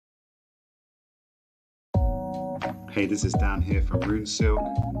Hey, this is Dan here from Rune Silk,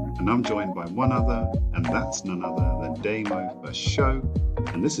 and I'm joined by one other, and that's none other than Damo for show,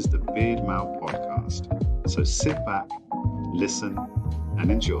 and this is the Beardmail podcast. So sit back, listen, and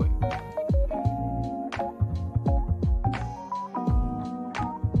enjoy.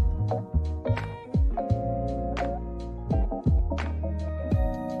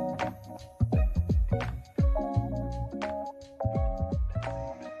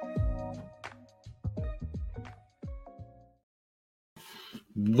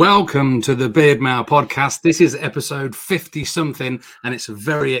 Welcome to the Beardmail podcast. This is episode 50-something, and it's a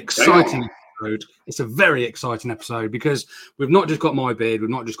very exciting episode. It's a very exciting episode because we've not just got my beard, we've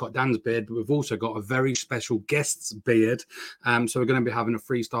not just got Dan's beard, but we've also got a very special guest's beard. So we're going to be having a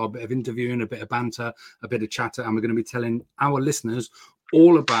freestyle bit of interviewing, a bit of banter, a bit of chatter, and we're going to be telling our listeners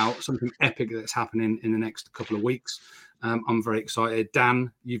all about something epic that's happening in the next couple of weeks. I'm very excited.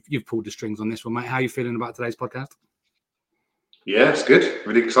 Dan, you've pulled the strings on this one, mate. How are you feeling about today's podcast? Yeah, it's good.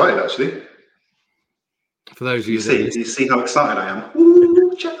 Really excited, actually. For those of you see how excited I am.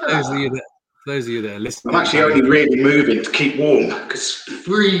 Ooh, for those of you that are listening, I'm actually only really moving to keep warm because it's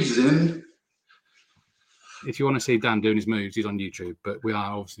freezing. If you want to see Dan doing his moves, he's on YouTube, but we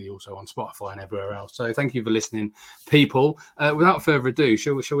are obviously also on Spotify and everywhere else. So thank you for listening, people. Without further ado,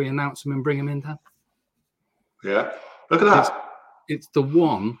 shall we announce him and bring him in, Dan? Yeah, look at that. It's the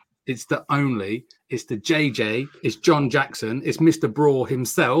one. It's the only, it's the JJ, it's John Jackson, it's Mr. Braw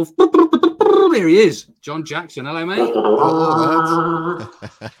himself. Here he is, John Jackson. Hello, mate. Hello,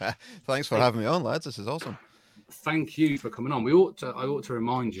 lads. Thanks for having me on, lads. This is awesome. Thank you for coming on. I ought to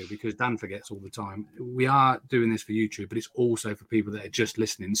remind you, because Dan forgets all the time, we are doing this for YouTube, but it's also for people that are just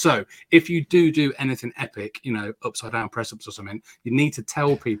listening. So if you do anything epic, upside down press ups or something, you need to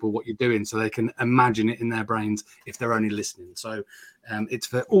tell people what you're doing so they can imagine it in their brains if they're only listening. So it's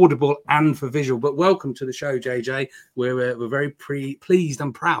for audible and for visual. But welcome to the show, JJ. We're very pleased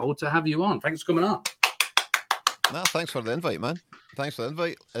and proud to have you on. Thanks for coming on. No, thanks for the invite, man. Thanks for the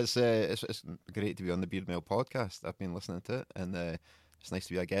invite. It's great to be on the Beardmail podcast. I've been listening to it, and it's nice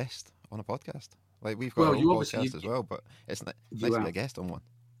to be a guest on a podcast. Like we've got our own podcast as well, but it's nice to be a guest on one.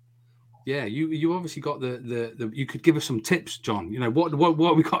 Yeah, you obviously got the. You could give us some tips, John. What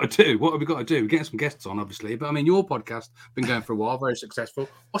have we got to do? What have we got to do? We're getting some guests on, obviously, but I mean, your podcast been going for a while, very successful.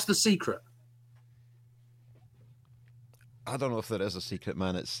 What's the secret? I don't know if there is a secret,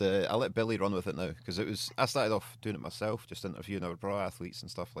 man. It's I let Billy run with it now because I started off doing it myself, just interviewing our Braw athletes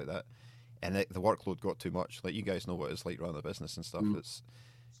and stuff like that, and the workload got too much. Like you guys know what it's like running a business and stuff.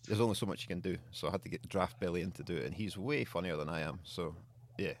 There's only so much you can do, so I had to draft Billy in to do it, and he's way funnier than I am. So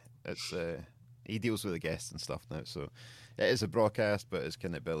yeah, it's he deals with the guests and stuff now. So it is a broadcast, but it's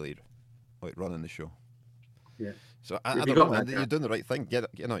kind of Billy like running the show. Yeah. So I don't know, man. You're doing the right thing. Get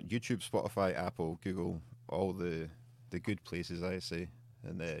YouTube, Spotify, Apple, Google, all the good places, I say,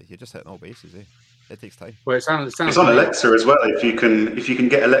 and you're just hitting all bases. It takes time. Well, it sounds it's on Alexa as well. If you can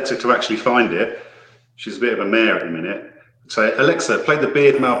get Alexa to actually find it, she's a bit of a mare at the minute. So Alexa, play the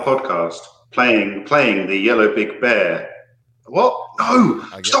Beardmail podcast. Playing the Yellow Big Bear. What? No!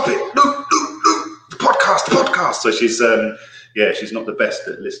 Stop it! No! The podcast. So she's she's not the best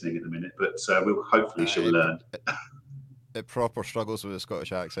at listening at the minute, but hopefully she'll learn. It proper struggles with a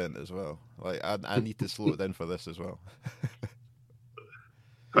Scottish accent as well. Like I need to slow it down for this as well.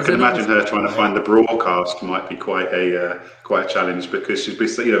 I can imagine her trying to find the broadcast might be quite a challenge because she'd be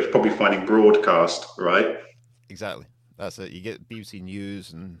probably finding broadcast, right? Exactly. That's it. You get BBC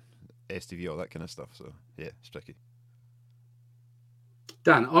News and STV, all that kind of stuff. So yeah, it's tricky.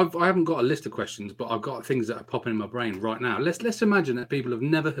 Dan, I haven't got a list of questions, but I've got things that are popping in my brain right now. Let's imagine that people have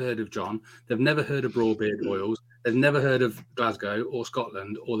never heard of John, they've never heard of Braw Beard Oils, they've never heard of Glasgow or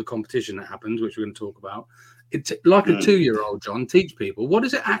Scotland or the competition that happens, which we're going to talk about. It's like a 2-year-old, John. Teach people, what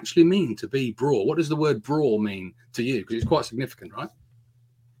does it actually mean to be Braw? What does the word Braw mean to you? Because it's quite significant, right?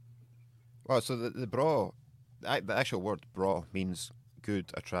 Well, so the Braw, the actual word Braw means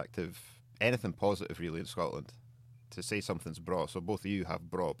good, attractive, anything positive really in Scotland. To say something's braw, so both of you have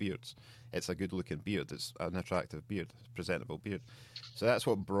braw beards. It's a good-looking beard. It's an attractive beard, presentable beard. So that's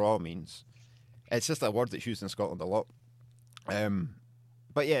what braw means. It's just a word that's used in Scotland a lot.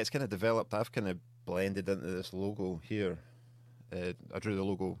 But yeah, it's kind of developed. I've kind of blended into this logo here. I drew the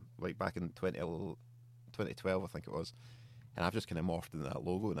logo like back in 2012, I think it was, and I've just kind of morphed into that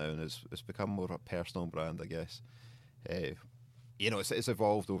logo now, and it's become more of a personal brand, I guess. It's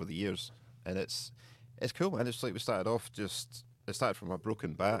evolved over the years, and it's cool, man. It's like we started off it started from a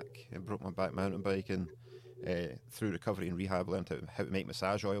broken back. I broke my back mountain biking. Through recovery and rehab, learned how to make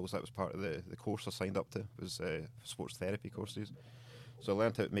massage oils. That was part of the course I signed up to. It was sports therapy courses. So I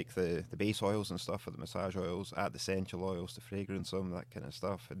learned how to make the base oils and stuff for the massage oils, add essential oils to fragrance them, that kind of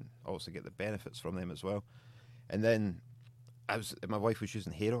stuff, and also get the benefits from them as well. And then my wife was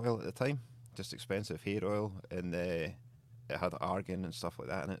using hair oil at the time, just expensive hair oil, and it had argan and stuff like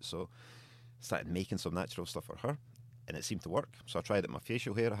that in it. So I started making some natural stuff for her, and it seemed to work. So I tried it on my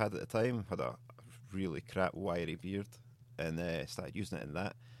facial hair I had at the time, had a really crap wiry beard, and started using it in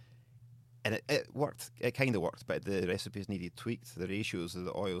that. And it worked. It kind of worked, but the recipes needed tweaked. The ratios of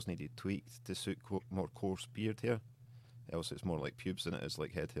the oils needed tweaked to suit more coarse beard hair. Also, it's more like pubes than it is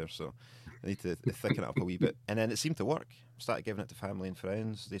like head hair, so I need to thicken it up a wee bit. And then it seemed to work. Started giving it to family and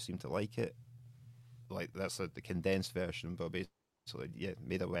friends. They seemed to like it. Like, that's the condensed version, but basically, yeah,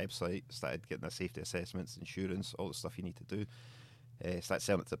 made a website, started getting the safety assessments, insurance, all the stuff you need to do. Started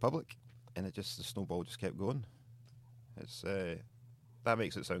selling it to the public, and the snowball just kept going. It's that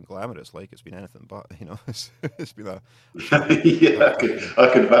makes it sound glamorous, like it's been anything but, it's been a yeah, I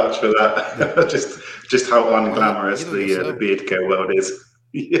can vouch for that. just how unglamorous the beard care world is.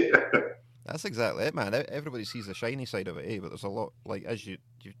 Yeah, that's exactly it, man. Everybody sees the shiny side of it, but there's a lot, like, as you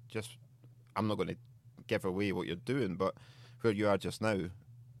just, I'm not going to give away what you're doing, but where you are just now,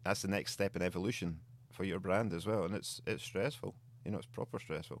 that's the next step in evolution for your brand as well, and it's stressful. It's proper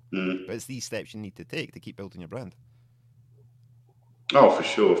stressful, but it's these steps you need to take to keep building your brand. Oh, for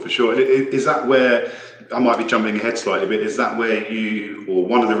sure, for sure. Is that where, I might be jumping ahead slightly, but is that where or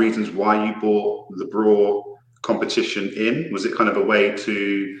one of the reasons why you brought the Braw competition in? Was it kind of a way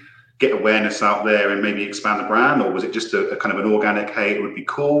to get awareness out there and maybe expand the brand, or was it just a kind of an organic, hey, it would be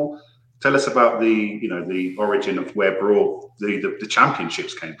cool? Tell us about the origin of where Braw, the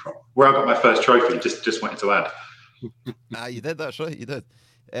championships came from. Where I got my first trophy, just wanted to add. You did, that's right, you did.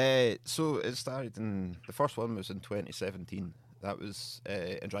 So it started the first one was in 2017. That was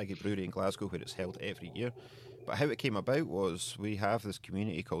in Drygate Brewery in Glasgow, where it's held every year. But how it came about was we have this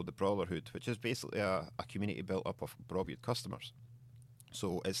community called the Brawlerhood, which is basically a community built up of Brawbeard customers.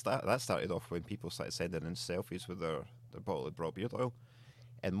 So that started off when people started sending in selfies with their bottle of Brawbeard oil,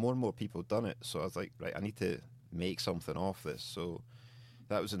 and more people done it. So I was like, right, I need to make something off this. So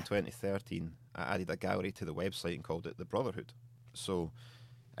that was in 2013. I added a gallery to the website and called it the Brotherhood. So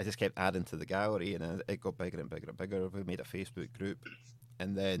I just kept adding to the gallery, and it got bigger and bigger and bigger. We made a Facebook group,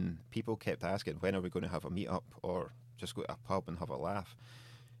 and then people kept asking, when are we going to have a meet-up or just go to a pub and have a laugh?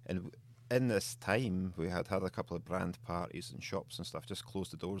 And in this time, we had a couple of brand parties and shops and stuff, just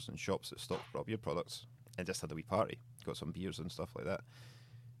closed the doors in shops that stocked Raw beer products, and just had a wee party, got some beers and stuff like that.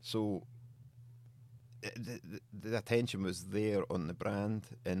 So the attention was there on the brand,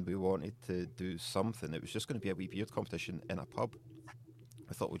 and we wanted to do something. It was just going to be a wee beard competition in a pub.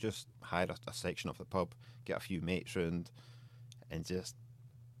 I thought we'd just hire a section of the pub, get a few mates round, and just,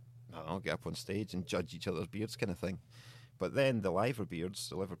 I don't know, get up on stage and judge each other's beards kind of thing. But then the Liverbeards,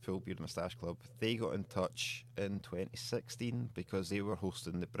 the Liverpool Beard Moustache Club, they got in touch in 2016 because they were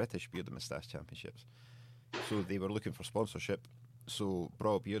hosting the British Beard and Moustache Championships. So they were looking for sponsorship. So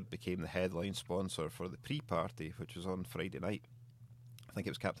Braw Beard became the headline sponsor for the pre-party, which was on Friday night. I think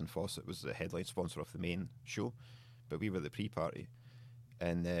it was Captain Fawcett was the headline sponsor of the main show, but we were the pre-party.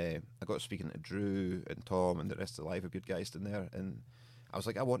 And I got speaking to Drew and Tom and the rest of the Liverbeard guys down there, and I was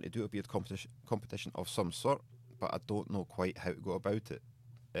like, I want to do a beard competition of some sort, but I don't know quite how to go about it.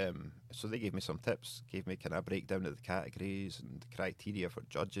 So they gave me some tips, gave me kind of a breakdown of the categories and the criteria for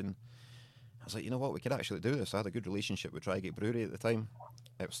judging. I was like, you know what, we could actually do this. I had a good relationship with Drygate Brewery at the time,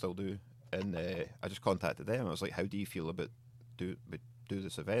 I still do, and I just contacted them. I was like, how do you feel about do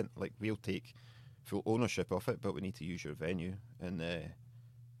this event? Like, we'll take full ownership of it, but we need to use your venue, and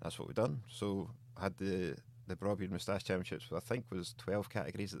that's what we've done. So I had the Brawbeard Moustache Championships, I think was 12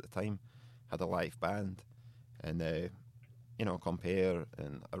 categories at the time, had a live band, and compare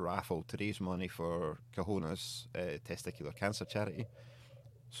and a raffle to raise money for Cajona's testicular cancer charity.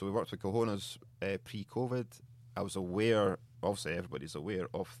 So we worked with Cajona's pre-COVID. I was aware, obviously everybody's aware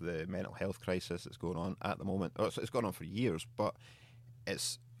of the mental health crisis that's going on at the moment. It's gone on for years, but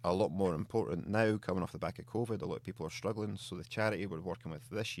it's a lot more important now coming off the back of COVID. A lot of people are struggling. So the charity we're working with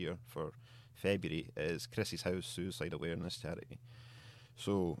this year for February is Chrissy's House Suicide Awareness Charity.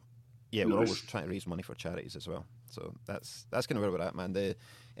 So yeah, we're always trying to raise money for charities as well. So that's kind of where we're at, man.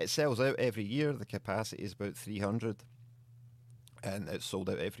 It sells out every year. The capacity is about 300, and it's sold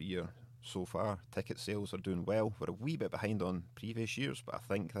out every year so far. Ticket sales are doing well. We're a wee bit behind on previous years, but I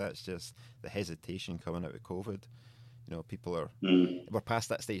think that's just the hesitation coming out of COVID. People are, we're past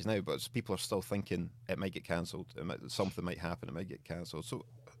that stage now, but people are still thinking it might get cancelled. Something might happen, it might get cancelled. So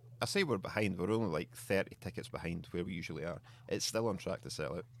I say we're behind. We're only like 30 tickets behind where we usually are. It's still on track to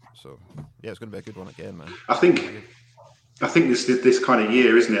sell out. So yeah, it's going to be a good one again, man. I think I think this kind of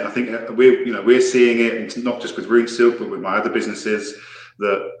year, isn't it? I think we're seeing it, and not just with Root Silk, but with my other businesses,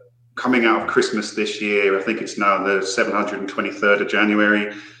 that coming out of Christmas this year, I think it's now the 723rd of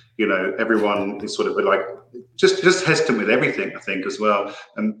January. Everyone is sort of like just hesitant with everything, I think, as well.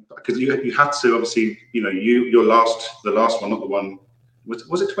 And because you had to, obviously, the last one, not the one,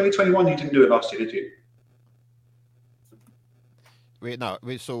 was it 2021? You didn't do it last year, did you?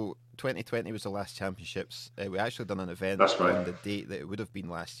 So 2020 was the last championships. We actually done an event That's right. on the date that it would have been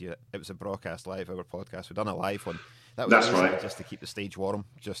last year. It was a broadcast live, our podcast. We done a live one. That was That's right. Just to keep the stage warm,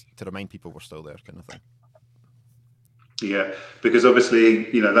 just to remind people we're still there, kind of thing. Yeah, because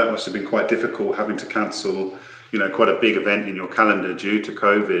obviously, that must have been quite difficult having to cancel, quite a big event in your calendar due to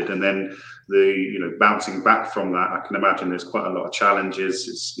COVID, and then the bouncing back from that. I can imagine there's quite a lot of challenges.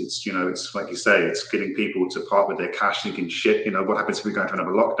 It's like you say, it's getting people to part with their cash, thinking, shit, what happens if we go into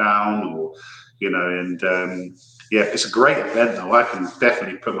another lockdown, or yeah, it's a great event though. I can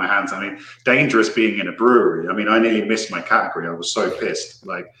definitely put my hands. I mean, dangerous being in a brewery. I mean, I nearly missed my category. I was so pissed.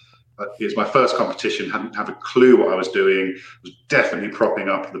 Like, it was my first competition. Hadn't have a clue what I was doing. Was definitely propping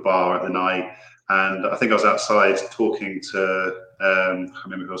up the bar at the night. And I think I was outside talking to, I can't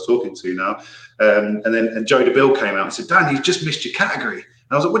remember who I was talking to now. And then Joe DeBill came out and said, Dan, you just missed your category.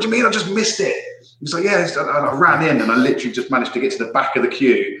 And I was like, what do you mean I just missed it? He was like, yeah, I ran in and I literally just managed to get to the back of the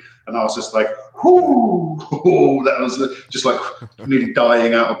queue. And I was just like, whoo, that was just like nearly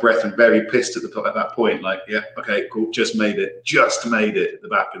dying out of breath and very pissed at that point. Like, yeah, okay, cool, just made it at the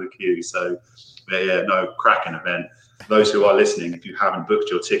back of the queue. So, yeah, no, cracking event. Those who are listening, if you haven't booked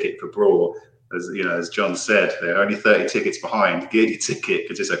your ticket for Braw, as John said, there are only 30 tickets behind. Get your ticket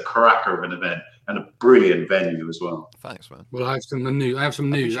because it's a cracker of an event and a brilliant venue as well. Thanks, man. Well, I have some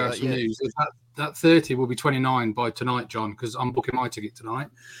news. That 30 will be 29 by tonight, John, because I'm booking my ticket tonight.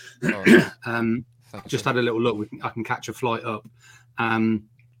 Just had a little look. I can catch a flight up.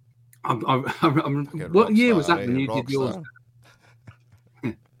 What year was that when you did yours?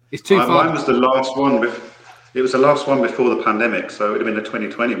 It's too far. Mine was the last one. It was the last one before the pandemic, so it would have been the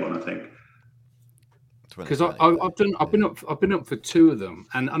 2021, I think. Because I've been up for two of them,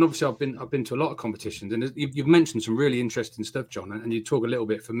 and obviously I've been to a lot of competitions, and you've mentioned some really interesting stuff, John, and you talk a little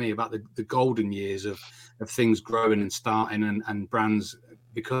bit for me about the golden years of things growing and starting and brands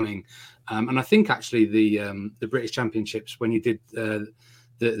becoming, and I think actually the British Championships, when you did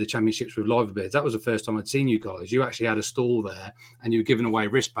the championships with Liverbeards, that was the first time I'd seen you guys. You actually had a stall there, and you were giving away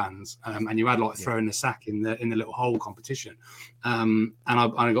wristbands, and you had throwing the sack in the little hole competition, and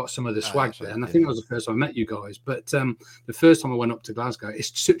I got some of the swag there, and I think that was the first time I met you guys. But the first time I went up to Glasgow,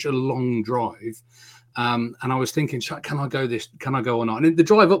 it's such a long drive, and I was thinking, can I go or not? And the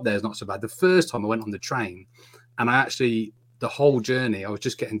drive up there is not so bad. The first time I went on the train, and the whole journey, I was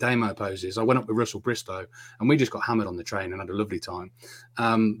just getting demo poses. I went up with Russell Bristow and we just got hammered on the train and had a lovely time.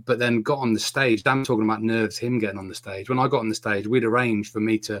 But then got on the stage. Dan talking about nerves, him getting on the stage. When I got on the stage, we'd arranged for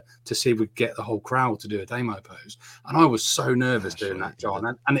me to see if we could get the whole crowd to do a demo pose. And I was so nervous doing that,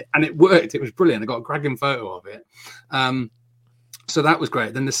 John. And it worked. It was brilliant. I got a cracking photo of it. So that was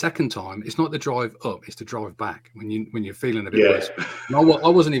great. Then the second time, it's not the drive up, it's the drive back when you're feeling a bit worse. I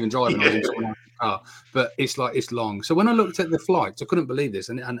wasn't even driving, I was in someone else's car, but it's long. So when I looked at the flights, I couldn't believe this,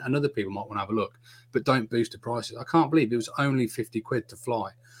 and other people might want to have a look, but don't boost the prices. I can't believe it was only 50 quid to fly.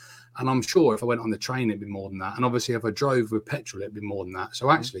 And I'm sure if I went on the train, it'd be more than that. And obviously, if I drove with petrol, it'd be more than that.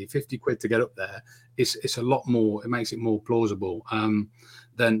 So actually, 50 quid to get up there, it's a lot more. It makes it more plausible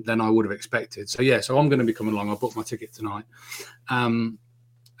than I would have expected. So yeah, so I'm going to be coming along. I booked my ticket tonight.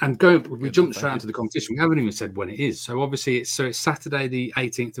 We jumped straight into the competition. We haven't even said when it is. So obviously, it's Saturday, the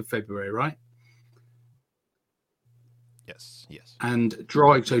 18th of February, right? Yes. And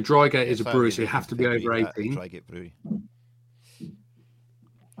Drygate is a brewery, so you have to be over 18. Drygate Brewery.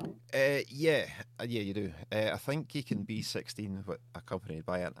 Yeah, you do. I think you can be 16 accompanied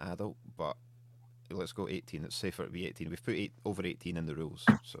by an adult, but let's go 18. It's safer to be 18. We've put over 18 in the rules.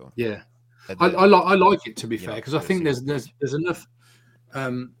 So yeah, I like it, to be fair, because I think there's enough.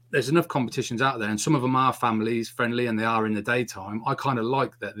 There's enough competitions out there, and some of them are families friendly and they are in the daytime. I kind of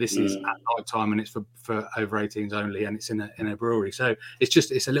like that this is at night time and it's for over 18s only, and it's in a brewery. So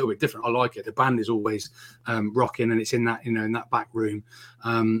it's a little bit different. I like it. The band is always rocking, and it's in that in that back room,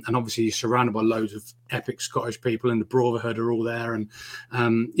 and obviously you're surrounded by loads of epic Scottish people, and the Brotherhood are all there, and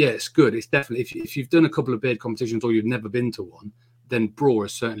yeah, it's good. It's definitely if you've done a couple of beard competitions or you've never been to one, then Braw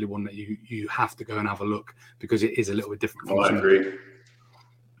is certainly one that you have to go and have a look, because it is a little bit different. I agree.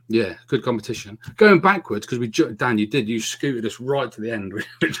 Yeah, good competition. Going backwards, because Dan, you scooted us right to the end.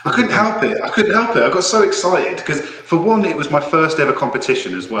 I couldn't help it. I got so excited because, for one, it was my first ever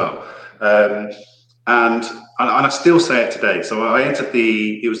competition as well. And I still say it today. So I entered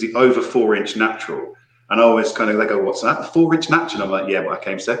it was the over 4-inch natural. And I always kind of, they go, what's that? The 4-inch natural? I'm like, yeah, but I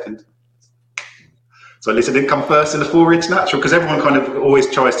came second. So at least I didn't come first in the 4-inch natural, because everyone kind of always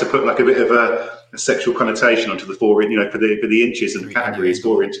tries to put like a bit of a sexual connotation onto the 4-inch, for the inches and the categories,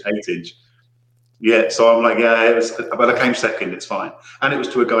 4-inch, 8-inch. Yeah, so I'm like, yeah, it was, but I came second, it's fine. And it was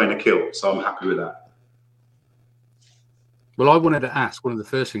to a guy in a kilt, so I'm happy with that. Well, I wanted to ask, one of the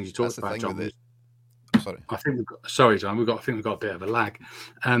first things you talked about, John, was, sorry. I think John, I think we've got a bit of a lag.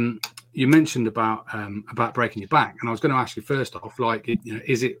 You mentioned about breaking your back, and I was going to ask you first off, like,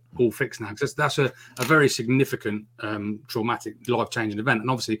 is it all fixed now? Because that's a very significant, traumatic, life-changing event, and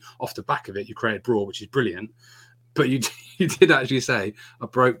obviously off the back of it, you created Braw, which is brilliant. But you did actually say I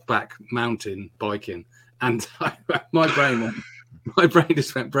broke back mountain biking, and my brain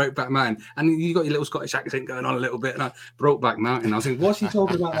just went broke back mountain, and you got your little Scottish accent going on a little bit, and I broke back mountain. I was thinking, what's he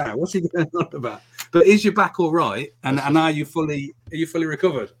talking about now? What's he going on about? But is your back all right? And are you fully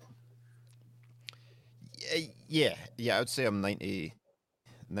recovered? Yeah. I would say I'm 98%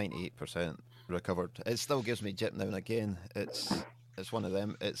 recovered. It still gives me jip now and again. It's one of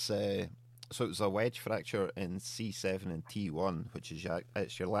them. So it was a wedge fracture in C7 and T1, which is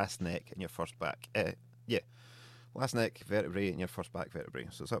it's your last neck and your first back. Last neck vertebrae and your first back vertebrae.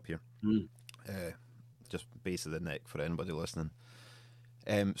 So it's up here. Just base of the neck for anybody listening.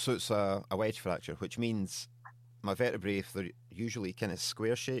 So it's a wedge fracture, which means my vertebrae, if they're usually kind of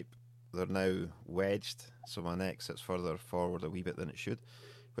square shape, they're now wedged. So my neck sits further forward a wee bit than it should,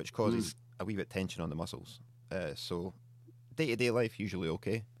 which causes a wee bit tension on the muscles. So day-to-day life, usually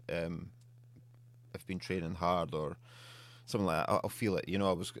okay. I've been training hard or something like that, I'll feel it.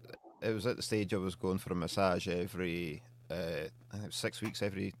 It was at the stage I was going for a massage every 6 weeks,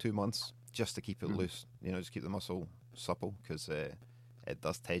 every 2 months, just to keep it loose. Just keep the muscle supple, because it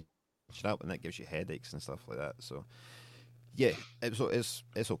does tension up and that gives you headaches and stuff like that. So yeah, it's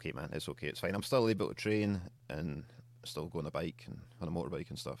okay, man. It's okay. It's fine. I'm still able to train and still go on a bike and on a motorbike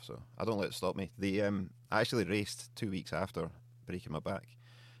and stuff. So I don't let it stop me. I actually raced 2 weeks after breaking my back.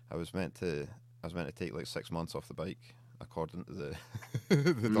 I was meant to take like 6 months off the bike, according to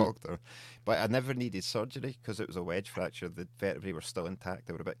the doctor. But I never needed surgery because it was a wedge fracture. The vertebrae were still intact.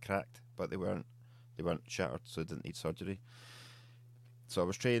 They were a bit cracked, but they weren't shattered, so I didn't need surgery. So I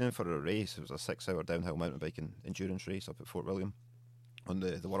was training for a race. It was a 6-hour downhill mountain biking endurance race up at Fort William on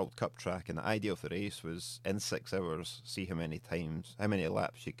the World Cup track. And the idea of the race was, in 6 hours, see how many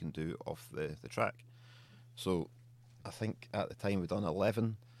laps you can do off the track. So I think at the time we'd done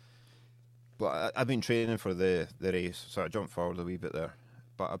 11. But I've been training for the race, so I jumped forward a wee bit there.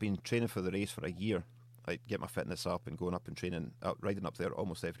 But I've been training for the race for a year, like get my fitness up and going up and training, riding up there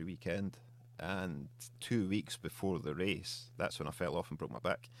almost every weekend. And 2 weeks before the race, that's when I fell off and broke my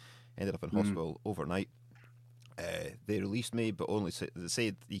back. Ended up in hospital overnight. They released me, but only they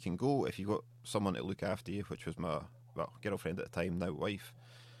said you can go if you've got someone to look after you, which was my girlfriend at the time, now wife.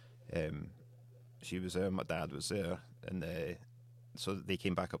 She was there, my dad was there, and so they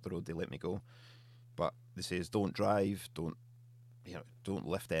came back up the road, they let me go. But they says, don't drive, don't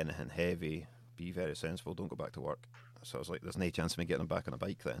lift anything heavy, be very sensible, don't go back to work. So I was like, there's no chance of me getting back on a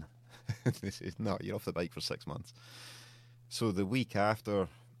bike then. They says, no, you're off the bike for 6 months. So the week after,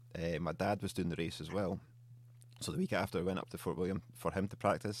 my dad was doing the race as well. So the week after I went up to Fort William for him to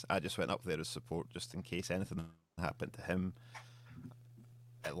practice, I just went up there as support just in case anything happened to him.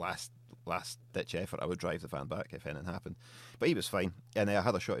 At last ditch effort, I would drive the van back if anything happened. But he was fine. And I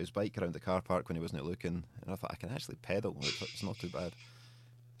had a shot of his bike around the car park when he wasn't looking, and I thought, I can actually pedal, it's not too bad.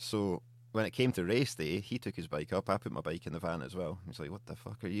 So when it came to race day, he took his bike up, I put my bike in the van as well. He's like, what the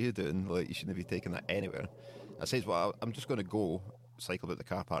fuck are you doing? Like, you shouldn't be taking that anywhere. I says, well, I'm just going to go cycle about the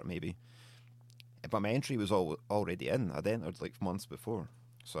car park maybe. But my entry was already in. I'd entered like months before.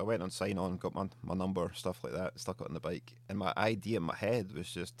 So I went on sign on, got my number, stuff like that, stuck it on the bike. And my idea in my head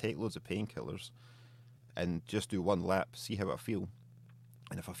was just take loads of painkillers and just do one lap, see how I feel.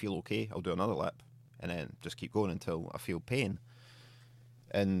 And if I feel okay, I'll do another lap. And then just keep going until I feel pain.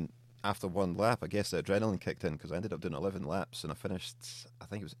 And after one lap, I guess the adrenaline kicked in because I ended up doing 11 laps and I finished, I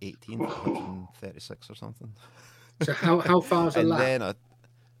think it was 18th, 136 or something. So how far is a lap? And then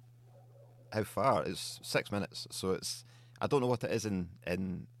how far? It's 6 minutes. So I don't know what it is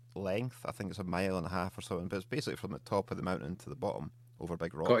in length. I think it's 1.5 miles or something, but it's basically from the top of the mountain to the bottom over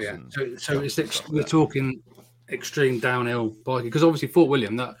big rocks. Got you. So we're talking extreme downhill biking, because obviously Fort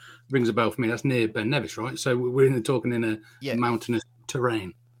William, that rings a bell for me. That's near Ben Nevis, right? So we're talking in a mountainous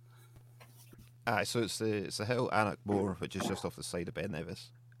terrain. So it's the hill Annockmore, which is just off the side of Ben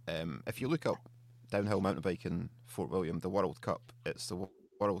Nevis. If you look up downhill mountain biking Fort William, the World Cup, it's the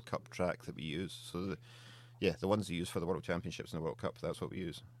World Cup track that we use. So the ones we use for the World Championships and the World Cup, that's what we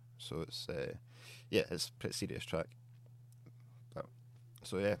use. So it's it's a pretty serious track.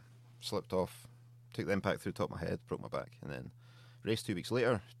 So yeah, slipped off, took the impact through the top of my head, broke my back, and then raced 2 weeks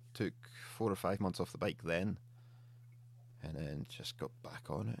later, took 4 or 5 months off the bike then, and then just got back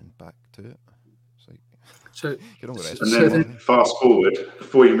on it and back to it. It's like, and then fast forward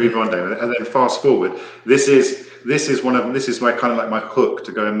before you move on, David, and then fast forward. This is my kind of like my hook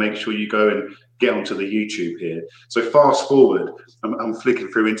to go and make sure you go and get onto the YouTube here. So fast forward, I'm flicking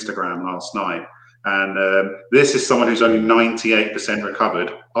through Instagram last night. And this is someone who's only 98%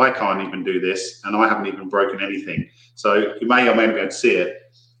 recovered. I can't even do this, and I haven't even broken anything. So you may or may not be able to see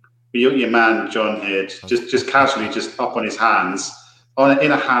it. But your man John here, just casually, just up on his hands,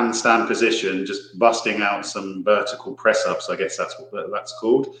 in a handstand position, just busting out some vertical press ups. I guess that's what that's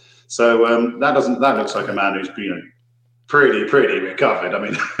called. So that looks like a man who's pretty recovered. I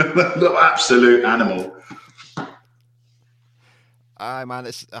mean, the absolute animal. Man,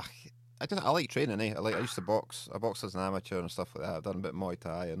 it's. I like training. I used to box. I boxed as an amateur and stuff like that. I've done a bit of Muay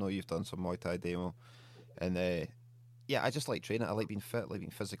Thai. I know you've done some Muay Thai demo, and I just like training. I like being fit, like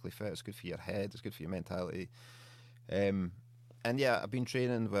being physically fit. It's good for your head. It's good for your mentality. And I've been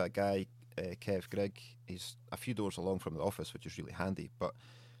training with a guy, Kev Grigg. He's a few doors along from the office, which is really handy. But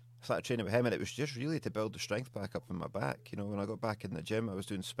I started training with him, and it was just really to build the strength back up in my back. When I got back in the gym, I was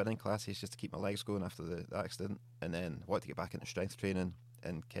doing spinning classes just to keep my legs going after the accident, and then wanted to get back into strength training.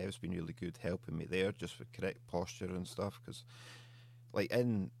 And Kev's been really good helping me there, just with correct posture and stuff. Because, like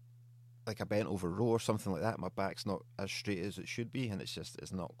a bent over row or something like that, my back's not as straight as it should be, and it's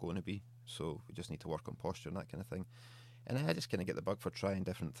not going to be. So we just need to work on posture and that kind of thing. And I just kind of get the bug for trying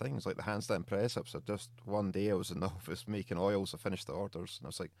different things, like the handstand press ups. One day I was in the office making oils. I finished the orders, and I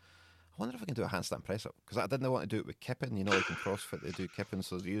was like, I wonder if I can do a handstand press up, because I didn't want to do it with kipping. Like in CrossFit they do kipping,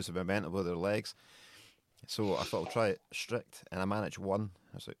 so they use the momentum with their legs. So I thought I'll try it strict, and I managed one.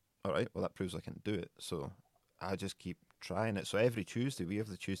 I was like, all right, well, that proves I can do it. So I just keep trying it. So every Tuesday, we have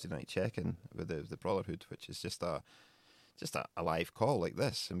the Tuesday night check-in with the Brotherhood, which is just a live call like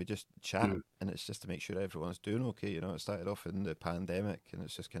this, and we just chat, and it's just to make sure everyone's doing okay. It started off in the pandemic, and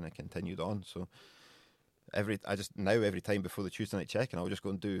it's just kind of continued on. So every time before the Tuesday night check-in, I'll just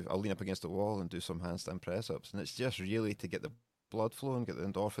go and I'll lean up against the wall and do some handstand press-ups, and it's just really to get the blood flowing, get the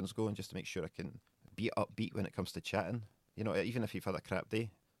endorphins going, just to make sure I can be upbeat when it comes to chatting. Even if you've had a crap day,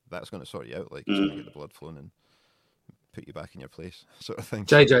 that's going to sort you out. Like, it's going to get the blood flowing and put you back in your place, sort of thing.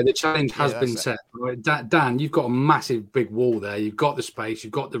 JJ, the challenge has been set. Right? Dan, you've got a massive big wall there. You've got the space.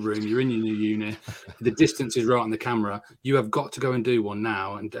 You've got the room. You're in your new unit. The distance is right on the camera. You have got to go and do one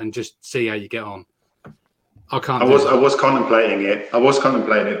now and just see how you get on. I was contemplating it.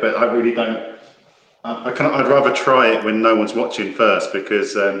 But I really don't. I'd rather try it when no one's watching first,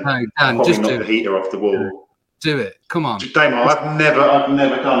 because Dan, I'll probably knock the heater off the wall. Do it. Come on. Damo, I've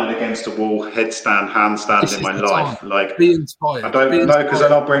never done it against a wall, headstand, handstand in my life. Time. Like, be inspired. I don't know, because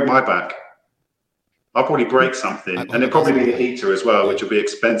then I'll break my back. I'll probably break something, and it'll probably be a heater as well, which will be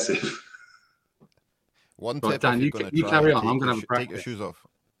expensive. One tip, Dan, you carry on. I'm going to have a practice. Take your shoes off.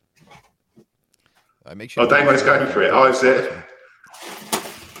 Make sure. Damo is going for it. Oh, is it?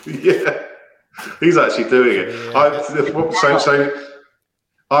 Yeah. He's actually doing it. So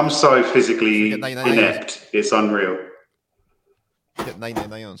I'm so physically inept. It's unreal. Get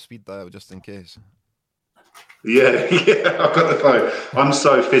 999 on speed dial just in case. Yeah, I've got the phone. I'm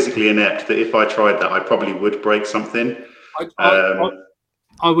so physically inept that if I tried that, I probably would break something. I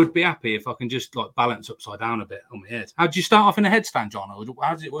would be happy if I can just balance upside down a bit on my head. How do you start off in a headstand, John? Or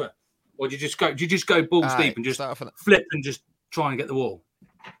how does it work? Or do you just go balls deep and just flip and just try and get the wall?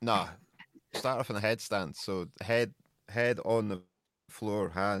 No. Start off in a headstand, so head on the floor,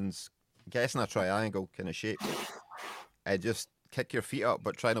 hands, guess in a triangle kind of shape, and just kick your feet up,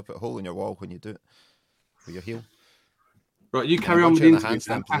 but try not to put a hole in your wall when you do it with your heel. Right, you carry on with the interview.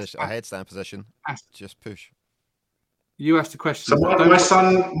 A headstand position. Just push. You asked the question. So my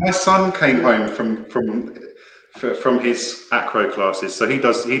son came home from his acro classes. So he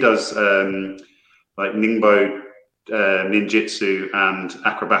does like Ningbo, ninjutsu and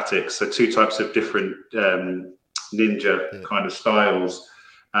acrobatics, so two types of different ninja kind of styles.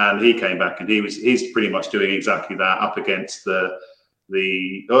 And he came back and he's pretty much doing exactly that, up against the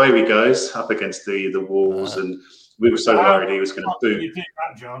here he goes, up against the walls, and we were so worried he was going to boot. You did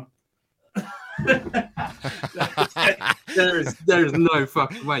that, John. there is no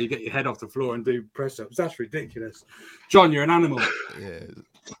fucking way you get your head off the floor and do press ups. That's ridiculous. John, you're an animal. Yeah.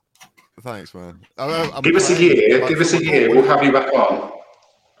 Thanks, man. Give us a year. We'll have you back on.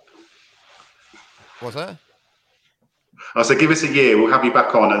 What's that? I said, give us a year, we'll have you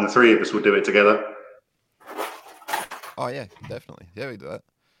back on, and the three of us will do it together. Oh yeah, definitely. Yeah, we do that.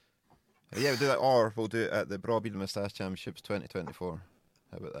 Yeah, we'll do that, or we'll do it at the Braw Beard Moustache Championships 2024.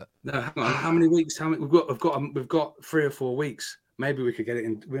 How about that? No, hang on. How many weeks? We've got 3 or 4 weeks. Maybe we could get it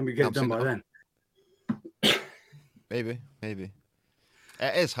in when we get it done by then. Maybe.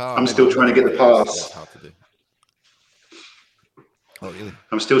 It is hard. I'm still trying to get the pass. It's hard to do. Oh, really?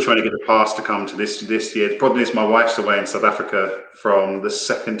 I'm still trying to get the pass to come to this year. The problem is my wife's away in South Africa from the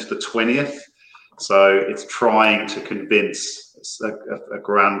 2nd to the 20th. So it's trying to convince a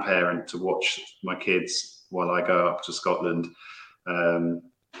grandparent to watch my kids while I go up to Scotland.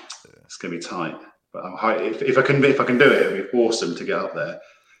 It's going to be tight. But if I can do it, it'll be awesome to get up there.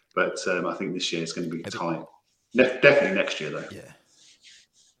 But I think this year is going to be tight. Definitely next year, though. Yeah.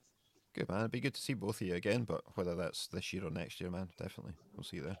 Good, man. It'd be good to see both of you again, but whether that's this year or next year, man, definitely. We'll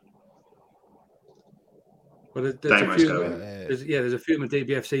see you there. Well, there's a few of my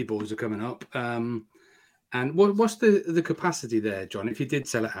DBFC boys are coming up. And what's the capacity there, John? If you did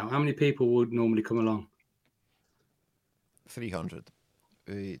sell it out, how many people would normally come along? 300.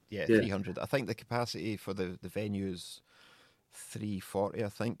 300. I think the capacity for the venue is 340, I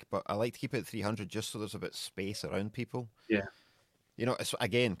think. But I like to keep it at 300 just so there's a bit of space around people. Yeah. You know, it's,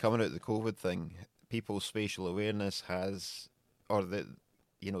 again, coming out of the COVID thing, people's spatial awareness has, or the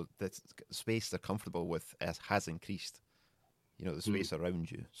space they're comfortable with has increased. You know, the space around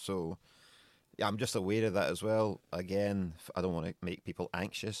you. So, yeah, I'm just aware of that as well. Again, I don't want to make people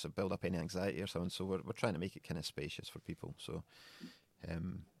anxious or build up any anxiety or something. So we're trying to make it kind of spacious for people. So,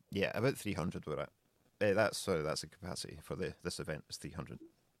 yeah, about 300 we're at. That's the capacity for this event is 300.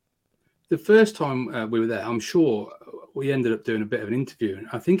 The first time we were there, I'm sure we ended up doing a bit of an interview, and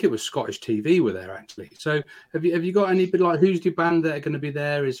I think it was Scottish TV were there actually. So have you got any like who's the band that are going to be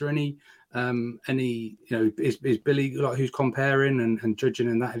there? Is there any is Billy like who's comparing and judging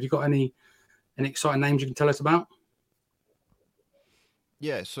and that? Have you got any exciting names you can tell us about?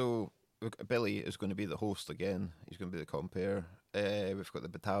 Yeah, so Billy is going to be the host again. He's going to be the compere. We've got the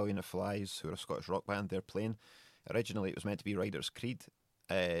Battalion of Flies, who are a Scottish rock band. They're playing. Originally, it was meant to be Riders Creed.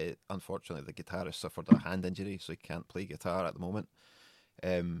 Unfortunately, the guitarist suffered a hand injury, so he can't play guitar at the moment.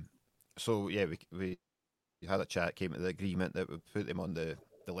 So yeah, we had a chat, came to the agreement that we put them on the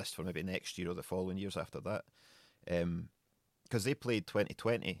list for maybe next year or the following years after that. Because they played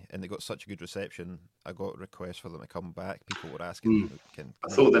 2020 and they got such a good reception, I got requests for them to come back. People were asking.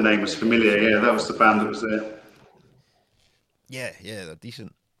 I thought the name was familiar. Yeah, that was the band that was there. Yeah, they're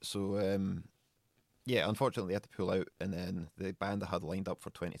decent. So, yeah, unfortunately they had to pull out, and then the band I had lined up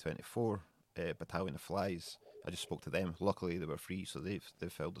for 2024, Battalion of Flies, I just spoke to them. Luckily they were free, so they've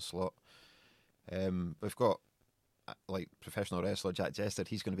filled the slot. We've got like professional wrestler Jack Jester,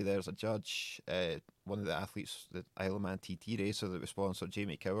 he's going to be there as a judge. One of the athletes, the Isle of Man TT racer that we sponsor,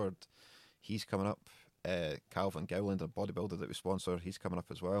 Jamie Coward, he's coming up. Calvin Gowland, a bodybuilder that we sponsor, he's coming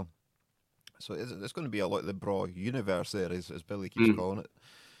up as well. So there's going to be a lot of the Braw universe there, as Billy keeps calling it.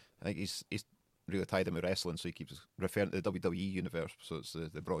 I think he's really tied in with wrestling, so he keeps referring to the WWE universe. So it's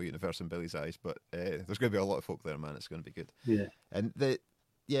the Braw universe in Billy's eyes. But there's going to be a lot of folk there, man. It's going to be good. Yeah. And there's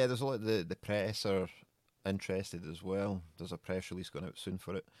a lot of the press are interested as well. There's a press release going out soon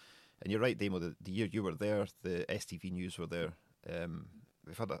for it. And you're right, Damo, the year you were there, the STV News were there.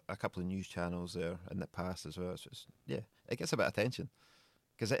 We've had a couple of news channels there in the past as well. So it gets a bit of attention.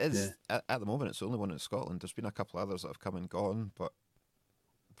 Because it is, at the moment, it's the only one in Scotland. There's been a couple others that have come and gone, but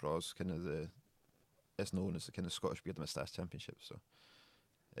Braw's kind of it's known as the kind of Scottish Beard Moustache Championship, so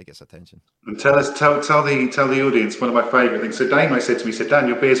it gets attention. And tell the audience one of my favourite things. So Damo said to me, he said, Dan,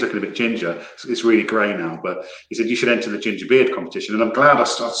 your beard's looking a bit ginger. It's really grey now, but he said you should enter the ginger beard competition. And I'm glad I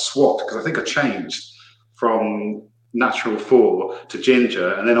swapped, because I think I changed from natural 4 to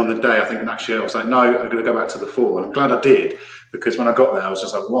ginger, and then on the day I think next year I was like, no, I'm going to go back to the 4, and I'm glad I did, because when I got there I was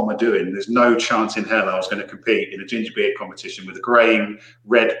just like, what am I doing? There's no chance in hell I was going to compete in a ginger beard competition with a greying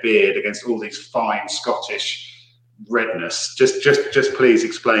red beard against all these fine Scottish redness. Just please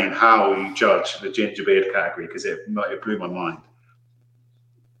explain how you judge the ginger beard category, because it blew my mind.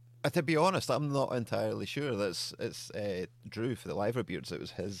 To be honest, I'm not entirely sure. It's Drew for the Liver Beards.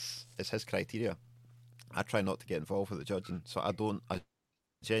 It's his criteria. I try not to get involved with the judging, so I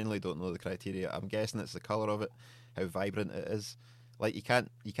genuinely don't know the criteria. I'm guessing it's the colour of it, how vibrant it is. Like you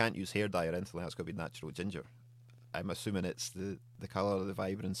can't use hair dye or anything like that. It's got to be natural ginger. I'm assuming it's the colour, the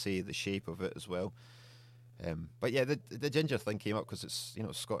vibrancy, the shape of it as well. But yeah, the ginger thing came up because it's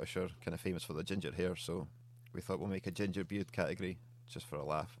Scottish are kind of famous for the ginger hair, so we thought we'll make a ginger beard category just for a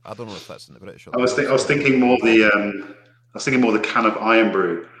laugh. I don't know if that's in the British. Or I was thinking more the can of Iron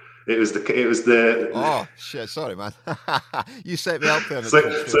Brew. It was the. Oh shit! Sorry, man. You set me up there and it So,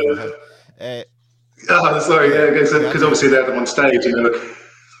 went straight so over my head. sorry, Yeah, yeah, yeah. because obviously they had them on stage,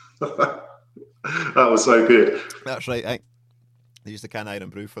 that was so good. That's right. They used the can Iron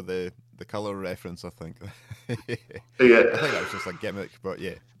Brew for the colour reference, I think. I Yeah, think that was just a gimmick, but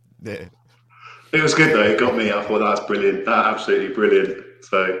yeah. it was good though. It got me. I thought that's brilliant. That absolutely brilliant.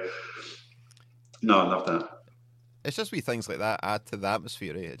 So no, I love that. It's just wee things like that add to the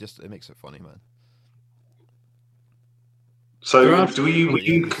atmosphere. Eh? It makes it funny, man. There So are, do you? But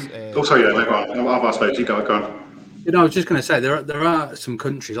yeah, Oh, sorry, yeah, go on. I've asked you. Go on. I was just going to say there are some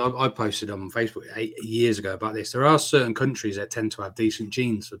countries. I posted on Facebook 8 years ago about this. There are certain countries that tend to have decent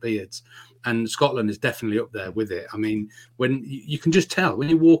genes for beards, and Scotland is definitely up there with it. I mean, when you can just tell when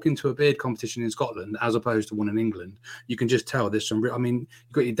you walk into a beard competition in Scotland as opposed to one in England, you can just tell there's some. I mean,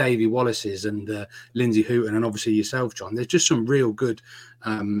 you've got your Davy Wallaces and Lindsay Houghton, and obviously yourself, John. There's just some real good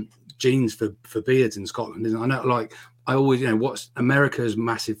genes for beards in Scotland. Isn't it? I know, like I always, what's America's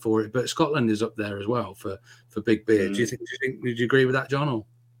massive for it, but Scotland is up there as well for big beards. Do you think? Would you agree with that, John? Or?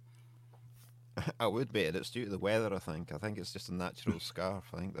 I would be. It's due to the weather. I think. I think it's just a natural scarf.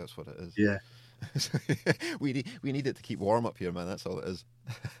 I think that's what it is. Yeah. we need it to keep warm up here, man. That's all it is.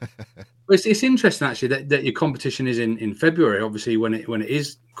 It's interesting actually that your competition is in February. Obviously, when it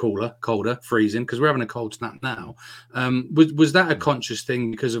is colder, freezing, because we're having a cold snap now. Was that a conscious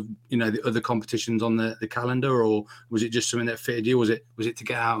thing because of the other competitions on the calendar, or was it just something that fitted you? Was it to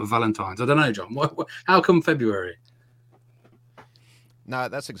get out of Valentine's? I don't know, John. How come February? Nah,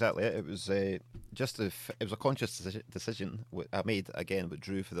 that's exactly it. It was it was a conscious decision I made again with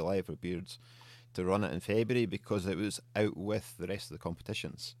Drew for the Live of Beards to run it in February because it was out with the rest of the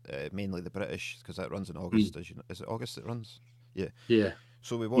competitions, mainly the British, because that runs in August. Is it August it runs? Yeah. Yeah.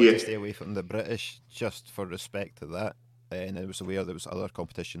 So we wanted to stay away from the British just for respect to that, and I was aware there was other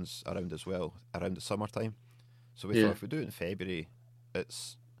competitions around as well around the summertime. So we thought if we do it in February,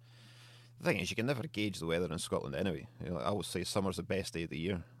 it's the thing is you can never gauge the weather in Scotland anyway. I always say summer's the best day of the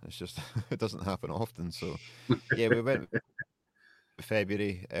year. It's just it doesn't happen often. So yeah, we went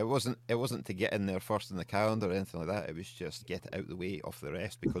February. It wasn't to get in there first in the calendar or anything like that. It was just get it out the way off the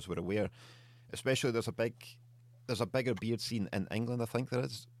rest because we're aware, especially there's a bigger beard scene in England. I think there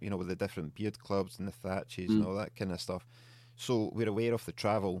is, with the different beard clubs and the thatches and all that kind of stuff. So we're aware of the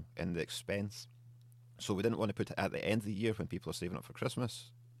travel and the expense. So we didn't want to put it at the end of the year when people are saving up for Christmas.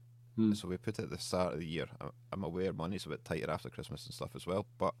 So we put it at the start of the year. I'm aware money's a bit tighter after Christmas and stuff as well,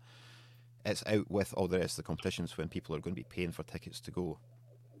 but it's out with all the rest of the competitions when people are going to be paying for tickets to go,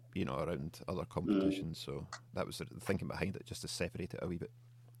 around other competitions. So that was the thinking behind it, just to separate it a wee bit.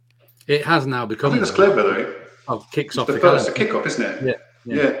 It has now become. I think that's clever, though. Kicks off the first kick-off, isn't it?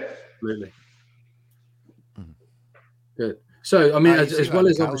 Yeah. Absolutely. Good. So, I mean, as well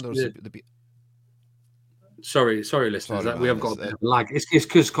as obviously. Sorry, listeners, that we have got a bit of lag. It's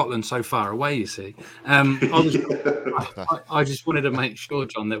because Scotland's so far away, you see. I just wanted to make sure,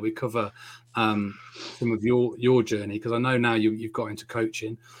 John, that we cover some of your journey, because I know now you've got into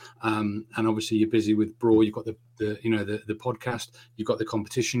coaching, and obviously you're busy with Braw. You've got the podcast, you've got the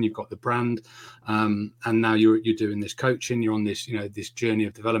competition, you've got the brand, and now you're doing this coaching. You're on this this journey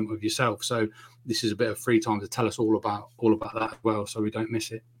of development of yourself. So this is a bit of free time to tell us all about that as well, so we don't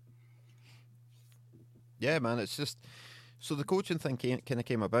miss it. Yeah, man, it's just so the coaching thing kind of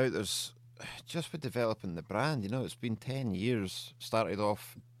came about. There's just with developing the brand, it's been 10 years. Started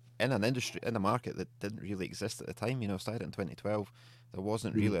off in an industry, in a market that didn't really exist at the time. Started in 2012. There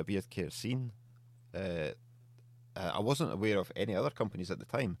wasn't really a beard care scene. I wasn't aware of any other companies at the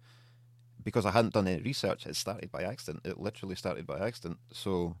time because I hadn't done any research. It started by accident. It literally started by accident.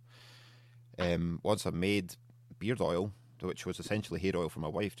 So once I made beard oil, which was essentially hair oil for my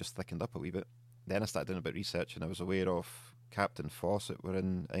wife, just thickened up a wee bit. Then I started doing a bit of research, and I was aware of Captain Fawcett were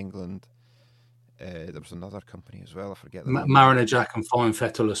in England. There was another company as well. I forget the name. Mariner Jack and Fine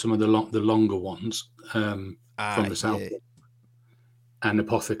Fettle are some of the longer ones from the south, and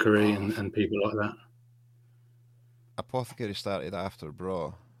Apothecary and people like that. Apothecary started after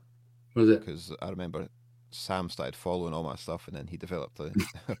Braw. Was it? Because I remember Sam started following all my stuff, and then he developed an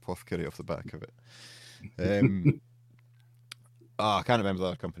Apothecary off the back of it. I can't remember the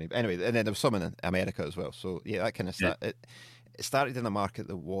other company. But anyway, and then there was some in America as well. So, yeah, that kind of stuff. It started in a market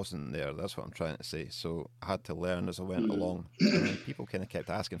that wasn't there. That's what I'm trying to say. So I had to learn as I went along. And then people kind of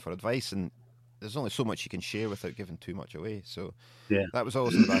kept asking for advice, and there's only so much you can share without giving too much away. So that was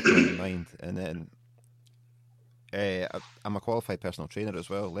always in the back of my mind. And then I'm a qualified personal trainer as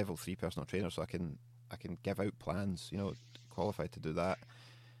well, level 3 personal trainer, so I can give out plans, qualified to do that.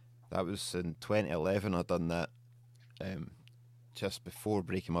 That was in 2011 I'd done that. just before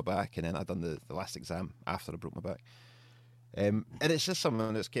breaking my back, and then I done the last exam after I broke my back. And it's just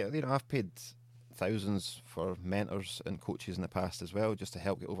something that's, I've paid thousands for mentors and coaches in the past as well, just to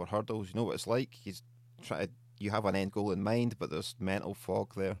help get over hurdles. You know what it's like. You have an end goal in mind, but there's mental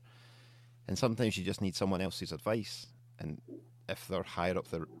fog there, and sometimes you just need someone else's advice. And if they're higher up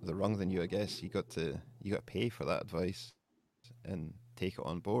the rung than you, I guess you got to pay for that advice and take it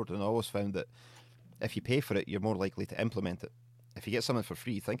on board. And I always found that if you pay for it, you're more likely to implement it. If you get something for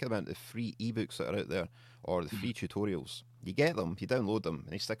free, think about the free ebooks that are out there or the free tutorials. You get them, you download them,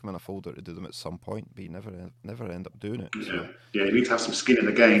 and you stick them in a folder to do them at some point, but you never end up doing it. Yeah, so, you need to have some skin in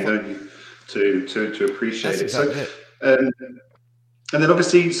the game, don't you, to appreciate it. Exactly so, and then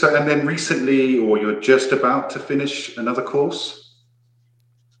obviously, and then recently, or you're just about to finish another course.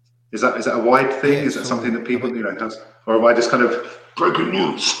 Is that a wide thing? Yeah, is that something that people has, or am I just kind of breaking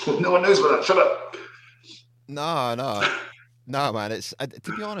news? No one knows about that. Shut up. No, man. It's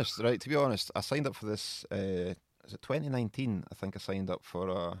to be honest, right? To be honest, I signed up for this. Is it 2019? I think I signed up for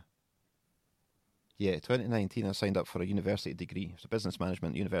 2019. I signed up for a university degree. It's a business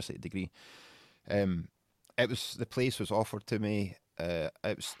management university degree. The place was offered to me.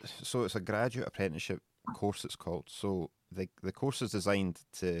 It's a graduate apprenticeship course. It's called. So the course is designed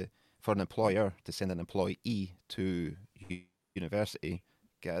for an employer to send an employee to university,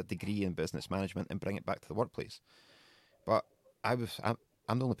 get a degree in business management, and bring it back to the workplace. But I'm the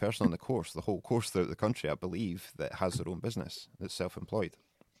only person on the course, the whole course throughout the country, I believe, that has their own business, that's self-employed.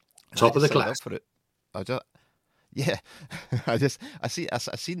 Top of the class. Up for it. I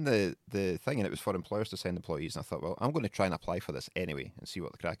seen the thing, and it was for employers to send employees, and I thought, well, I'm going to try and apply for this anyway and see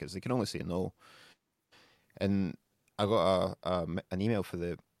what the crack is. They can only say no. And I got an email for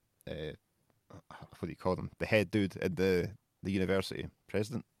the what do you call them? The head dude at the university,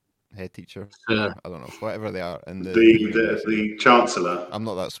 president, head teacher, I don't know, whatever they are. And the chancellor. I'm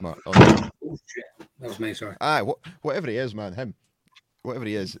not that smart. Oh shit, that was me. Sorry. Whatever he is, man, whatever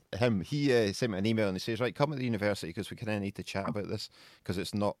he is, he sent me an email and he says, right, come to the university because we kind of need to chat about this because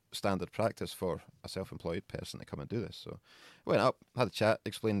it's not standard practice for a self-employed person to come and do this. So I went up, had a chat,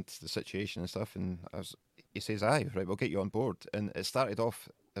 explained the situation and stuff, and he says, aye, right, we'll get you on board. And it started off,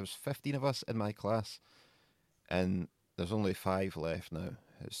 there was 15 of us in my class, and there's only 5 left now.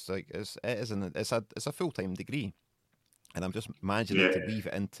 It's like it's a full-time degree, and I'm just managing to weave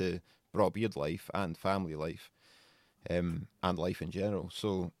it into Braw Beard life and family life, and life in general.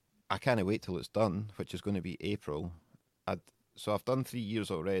 So I can't wait till it's done, which is going to be April. So I've done 3 years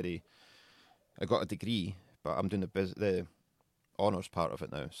already. I got a degree, but I'm doing the honours part of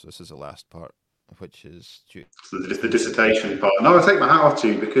it now. So this is the last part, which is the dissertation part. No, I take my hat off to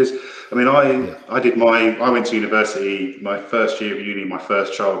you because I mean I went to university. My first year of uni, my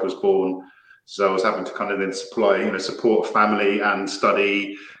first child was born, so I was having to kind of then support family and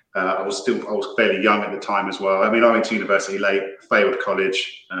study. I was fairly young at the time as well. I mean, I went to university late, failed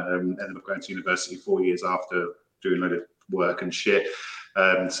college, ended up going to university 4 years after doing a load of work and shit.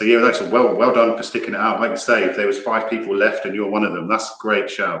 So yeah, that's well done for sticking it out. Like you say, if there was 5 people left and you're one of them, that's a great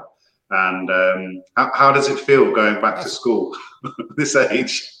shout. And how does it feel going back to school at this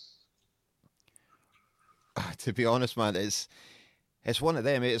age? To be honest, man, it's one of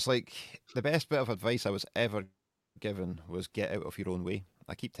them. It's like the best bit of advice I was ever given was get out of your own way.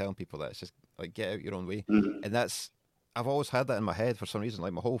 I keep telling people that. It's just like, get out your own way. Mm-hmm. And I've always had that in my head for some reason.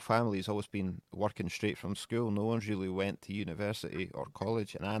 Like, my whole family's always been working straight from school. No one's really went to university or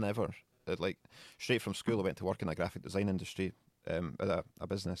college, and I never. Like, straight from school, I went to work in a graphic design industry, at a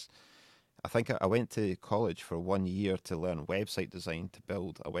business. I think I went to college for 1 year to learn website design, to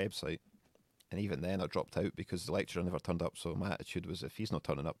build a website. And even then I dropped out because the lecturer never turned up. So my attitude was, if he's not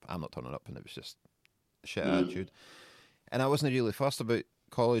turning up, I'm not turning up. And it was just a shit attitude. And I wasn't really fussed about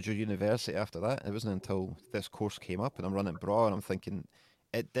college or university after that. It wasn't until this course came up and I'm running Braw, and I'm thinking,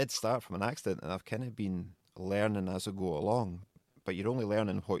 it did start from an accident, and I've kind of been learning as I go along. But you're only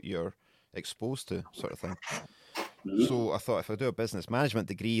learning what you're exposed to, sort of thing. Mm-hmm. So I thought, if I do a business management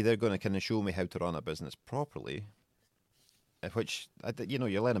degree, they're going to kind of show me how to run a business properly, which,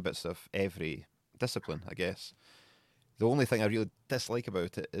 you're learning bits of every discipline, I guess. The only thing I really dislike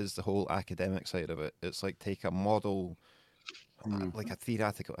about it is the whole academic side of it. It's like, take a model, like a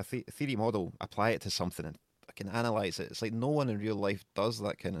theory model, apply it to something and fucking analyse it. It's like no one in real life does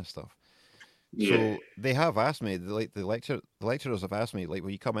that kind of stuff. Yeah. So they have asked me, the lecturers have asked me, like, will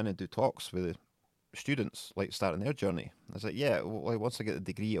you come in and do talks with students, like, starting their journey? I was like, yeah, well, once I get the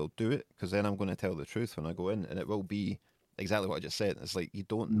degree, I'll do it, because then I'm going to tell the truth when I go in, and it will be exactly what I just said. It's like, you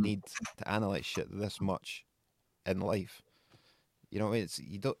don't need to analyse shit this much in life. You know,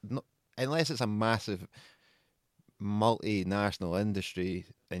 you don't, unless it's a massive multinational industry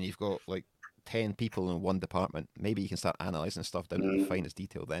and you've got like 10 people in one department, maybe you can start analysing stuff down to the finest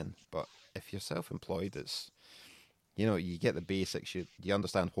detail then. But if you're self-employed, it's, you get the basics, you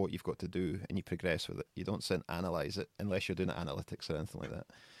understand what you've got to do and you progress with it. You don't sit and analyse it unless you're doing analytics or anything like that.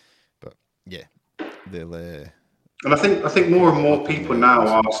 But yeah, they'll... and I think more and more people now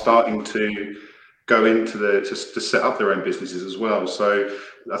are starting to go into to set up their own businesses as well. So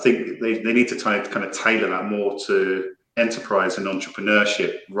I think they need to kind of tailor that more to enterprise and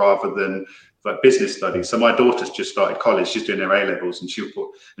entrepreneurship rather than like business studies. So my daughter's just started college; she's doing her A levels, and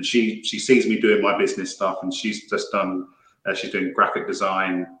she sees me doing my business stuff, and she's just done. She's doing graphic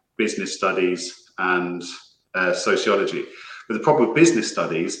design, business studies, and sociology. But the problem with business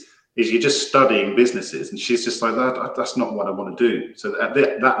studies is you're just studying businesses, and she's just like, that's not what I want to do. So at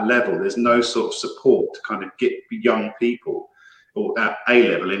that level, there's no sort of support to kind of get young people, or at A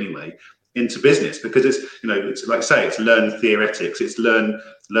level anyway, into business, because it's like I say, it's learn theoretics, it's learn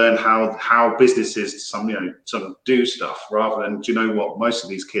how businesses some do stuff, rather than, do you know what, most of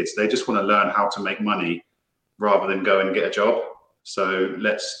these kids, they just want to learn how to make money rather than go and get a job. So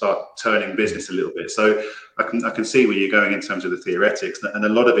let's start turning business a little bit. So I can see where you're going in terms of the theoretics, and a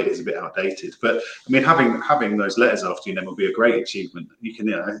lot of it is a bit outdated. But I mean, having those letters after your name will be a great achievement. You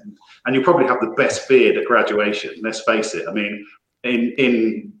can, and you'll probably have the best beard at graduation. Let's face it. I mean,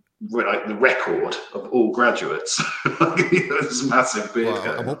 in like the record of all graduates, there's a massive beard.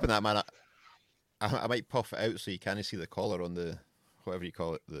 Well, I'm hoping that, man. I might puff it out so you can't see the collar on the whatever you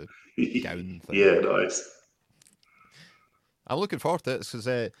call it, the gown thing. Yeah, nice. I'm looking forward to it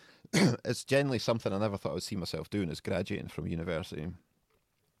because it's generally something I never thought I would see myself doing is graduating from university.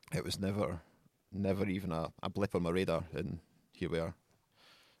 It was never even a blip on my radar, and here we are.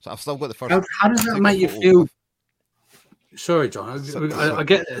 So I've still got the first... How does that make you feel? Sorry, John. I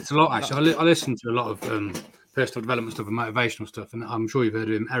get it. It's a lot, actually. I listen to a lot of personal development stuff and motivational stuff, and I'm sure you've heard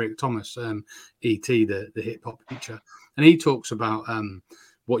of him, Eric Thomas, E.T., the hip-hop teacher. And he talks about...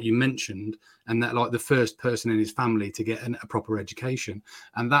 what you mentioned, and that like the first person in his family to get a proper education,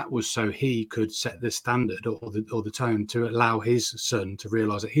 and that was so he could set the standard or the tone to allow his son to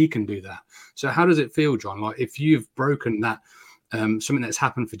realize that he can do that. So how does it feel, John? Like if you've broken that, something that's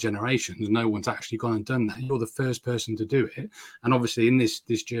happened for generations, no one's actually gone and done that. You're the first person to do it, and obviously in this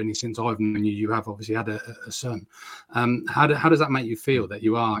journey since I've known you, you have obviously had a son. How does that make you feel that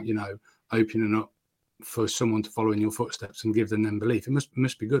you are, opening up for someone to follow in your footsteps and give them belief? It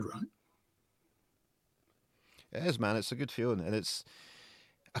must be good, right? It is, man. It's a good feeling, and it's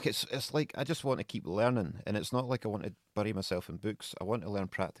like I just want to keep learning, and it's not like I want to bury myself in books. I want to learn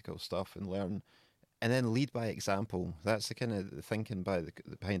practical stuff and learn, and then lead by example. That's the kind of the thinking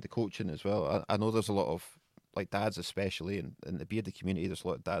behind the coaching as well. I know there's a lot of like dads, especially in the bearded community. There's a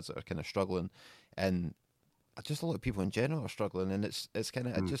lot of dads that are kind of struggling, and just a lot of people in general are struggling, and it's kind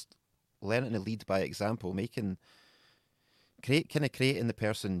of just learning to lead by example, creating the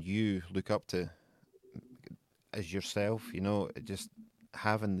person you look up to as yourself, just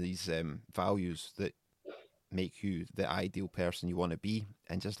having these values that make you the ideal person you want to be,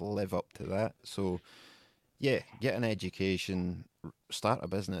 and just live up to that. So yeah, get an education, start a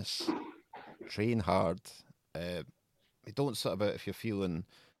business, train hard, don't sit about if you're feeling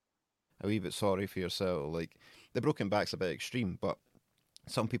a wee bit sorry for yourself. Like the broken back's a bit extreme, but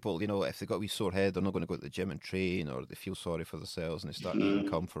some people, if they've got a wee sore head, they're not going to go to the gym and train, or they feel sorry for themselves and they start eating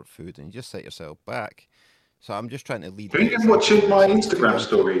comfort food, and you just set yourself back. So I'm just trying to lead. Are you watching my Instagram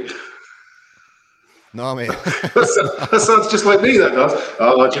story? No, mate. that sounds just like me, that does.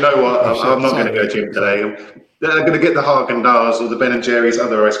 Oh, do you know what? I'm not going to go gym today. They're going to get the Haagen-Dazs or the Ben & Jerry's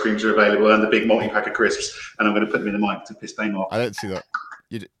other ice creams are available, and the big multi-pack of crisps, and I'm going to put them in the mic to piss them off. I didn't see that.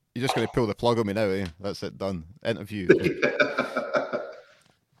 You're just going to pull the plug on me now, eh? That's it, done. Interview.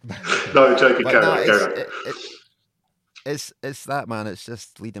 No, joking. It's that, man. It's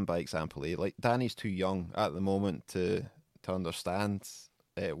just leading by example. Like Danny's too young at the moment to understand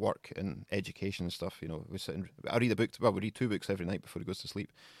work and education and stuff. I read a book. We read 2 books every night before he goes to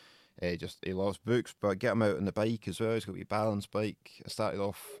sleep. He loves books, but get him out on the bike as well. He's got a balance bike. I started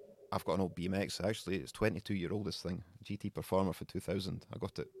off. I've got an old BMX. Actually, it's 22-year-old. This thing, GT Performer for 2000. I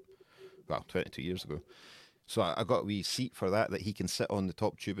got it 22 years ago. So I got a wee seat for that he can sit on the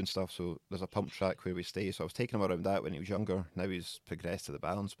top tube and stuff. So there's a pump track where we stay. So I was taking him around that when he was younger. Now he's progressed to the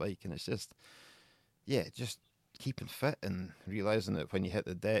balance bike, and it's just keeping fit and realising that when you hit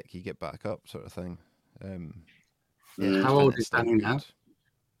the deck, you get back up, sort of thing. How old is Danny now?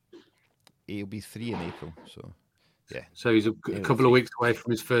 He'll be 3 in April. So yeah. So he's a couple of weeks away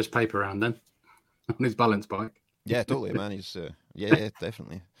from his first paper round then on his balance bike. Yeah, totally, man. Yeah,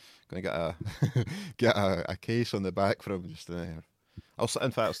 definitely. Gonna get a get a case on the back for him. Just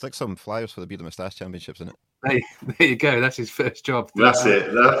in fact, I'll stick some flyers for the Beard and Moustache Championships in it. Hey, there you go. That's his first job. That's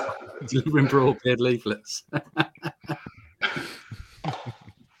it. Delivering Braw beard leaflets.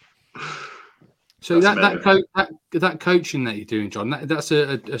 So that coaching that you're doing, John, that's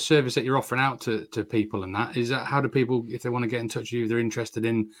a service that you're offering out to people, and that is that how do people, if they want to get in touch with you, if they're interested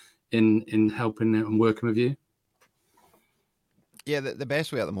in helping and working with you? Yeah, the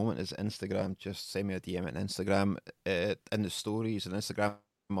best way at the moment is Instagram. Just send me a DM on Instagram. In the stories on Instagram,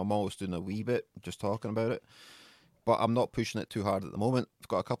 I'm always doing a wee bit, just talking about it. But I'm not pushing it too hard at the moment. I've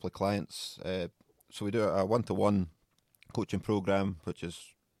got a couple of clients. So we do a one-to-one coaching program, which is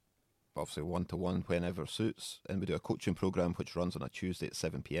obviously one-to-one whenever suits. And we do a coaching program, which runs on a Tuesday at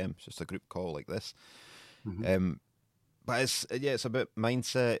 7 p.m. It's just a group call like this. Mm-hmm. But it's about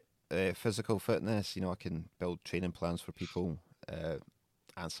mindset, physical fitness. I can build training plans for people.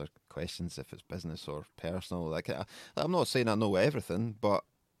 Answer questions if it's business or personal. I'm not saying I know everything, but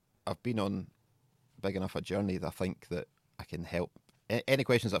I've been on big enough a journey that I think that I can help. Any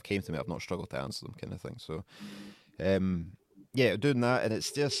questions that came to me, I've not struggled to answer them, kind of thing. So, doing that, and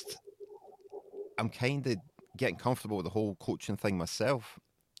it's just I'm kind of getting comfortable with the whole coaching thing myself.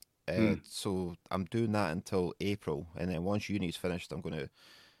 So I'm doing that until April, and then once uni's finished, I'm going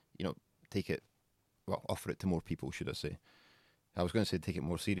to, take it, offer it to more people, should I say? I was going to say take it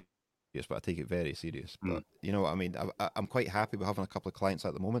more serious, but I take it very serious. But you know what I mean? I'm quite happy with having a couple of clients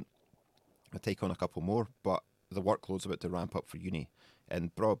at the moment. I take on a couple more, but the workload's about to ramp up for uni.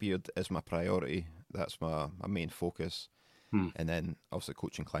 And Braw Beard is my priority. That's my main focus. And then obviously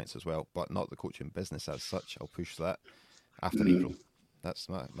coaching clients as well, but not the coaching business as such. I'll push that after April. That's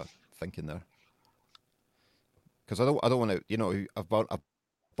my thinking there. Because I don't want to, I've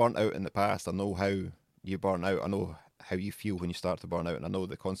burnt out in the past. I know how you burn out. I know how you feel when you start to burn out, and I know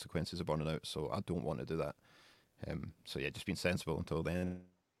the consequences of burning out, so I don't want to do that. Just being sensible until the end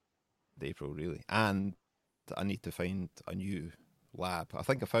of April, really. And I need to find a new lab. I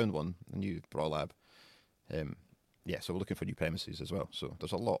think I found one, a new Braw lab. So we're looking for new premises as well. So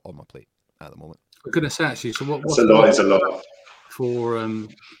there's a lot on my plate at the moment. I'm going to say actually, so what's a lot? It's a lot for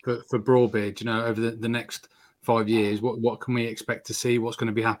Braw Beard, over the next 5 years. What can we expect to see? What's going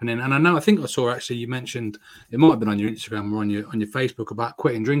to be happening? And I think I saw actually you mentioned, it might have been on your Instagram or on your Facebook, about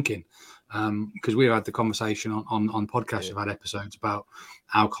quitting drinking, because we've had the conversation on podcasts. We've had episodes about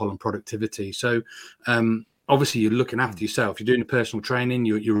alcohol and productivity. So obviously you're looking after yourself. You're doing the personal training.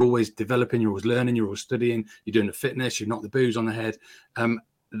 You're always developing. You're always learning. You're always studying. You're doing the fitness. You've knocked the booze on the head.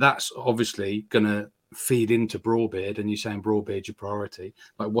 That's obviously going to feed into Braw Beard, and you're saying Braw Beard's your priority.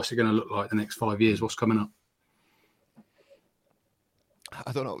 Like, what's it going to look like the next 5 years? What's coming up?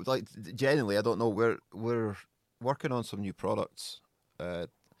 I don't know. Like, genuinely, I don't know. We're working on some new products. Some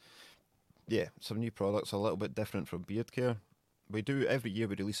new products a little bit different from beard care. We do every year.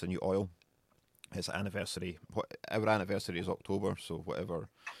 We release a new oil. It's anniversary. Our anniversary is October, so whatever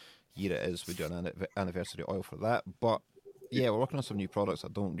year it is, we do an anniversary oil for that. But yeah, we're working on some new products I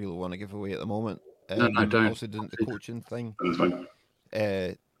don't really want to give away at the moment. No, don't. Also doing the coaching thing.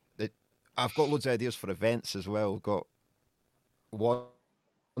 I've got loads of ideas for events as well. Got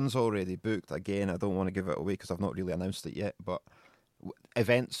one's already booked. Again, I don't want to give it away because I've not really announced it yet. But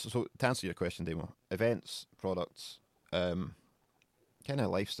events. So to answer your question, Damo, events, products, kind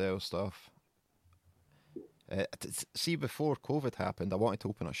of lifestyle stuff. See, before COVID happened, I wanted to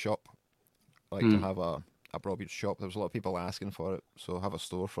open a shop, to have a Braw Beard shop. There was a lot of people asking for it, so have a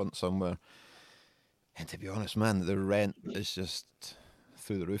storefront somewhere. And to be honest, man, the rent is just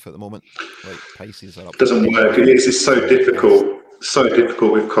through the roof at the moment. Like, prices are up. It doesn't work. It's so difficult. So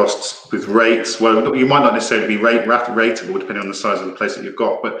difficult with costs, with rates. Well, you might not necessarily be rateable depending on the size of the place that you've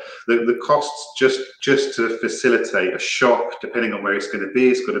got, but the costs just to facilitate a shop, depending on where it's going to be,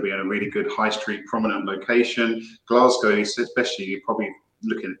 it's got to be in a really good high street, prominent location. Glasgow, especially, you're probably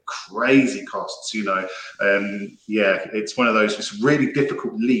looking at crazy costs. It's one of those. It's a really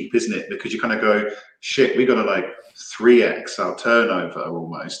difficult leap, isn't it? Because you kind of go, shit, we got to 3x our turnover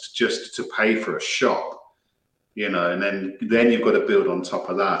almost just to pay for a shop. And then you've got to build on top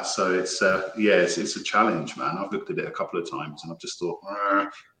of that. So it's a challenge, man. I've looked at it a couple of times and I've just thought,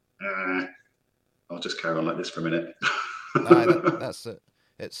 I'll just carry on like this for a minute. That's it.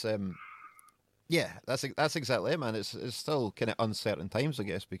 It's that's exactly it, man. It's still kind of uncertain times, I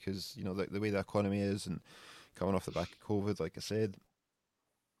guess, because the way the economy is and coming off the back of COVID, like I said,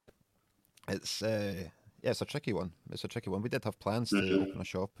 it's a tricky one. It's a tricky one. We did have plans to open a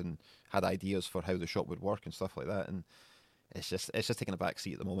shop and had ideas for how the shop would work and stuff like that, and it's just taking a back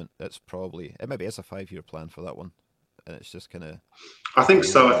seat at the moment. It maybe is a 5-year plan for that one. and it's just kind of. I think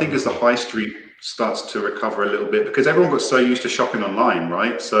so. I think as the high street starts to recover a little bit, because everyone got so used to shopping online,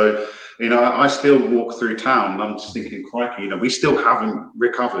 right? So, I still walk through town and I'm just thinking, crikey, we still haven't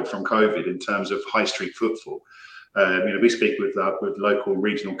recovered from COVID in terms of high street footfall. We speak with local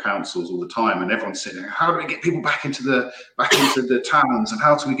regional councils all the time, and everyone's saying, "How do we get people back into the towns, and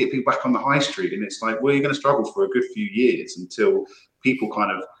how do we get people back on the high street?" And it's like, well, you're going to struggle for a good few years until people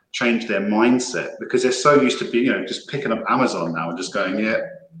kind of change their mindset, because they're so used to being, just picking up Amazon now and just going, yeah,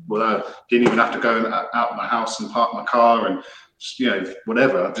 well, I didn't even have to go out my house and park my car and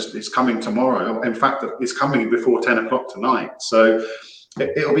whatever. It's coming tomorrow. In fact, it's coming before 10 o'clock tonight. So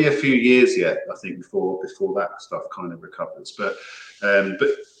it'll be a few years yet, I think, before that stuff kind of recovers. But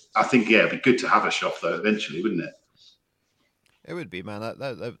I think, yeah, it'd be good to have a shop though eventually, wouldn't it? It would be, man.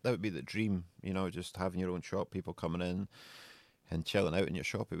 That would be the dream, just having your own shop, people coming in and chilling out in your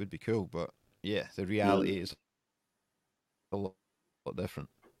shop. It would be cool. But yeah, the reality is a lot different.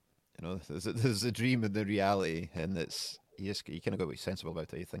 There's a dream and the reality, and you kind of got to be sensible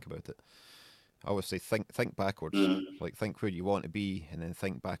about it. You think about it. I always say think backwards, like think where you want to be, and then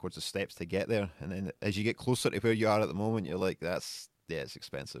think backwards the steps to get there. And then as you get closer to where you are at the moment, you're like, it's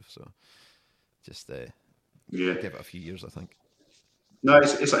expensive. So just give it a few years, I think. No,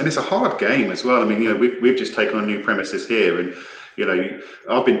 it's a hard game as well. I mean, we've just taken on new premises here, and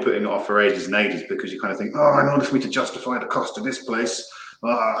I've been putting it off for ages and ages, because you kind of think, oh, in order for me to justify the cost of this place,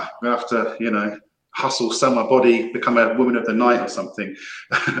 I have to, hustle, sell my body, become a woman of the night or something.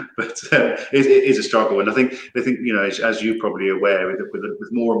 But it is a struggle, and I think as you're probably aware,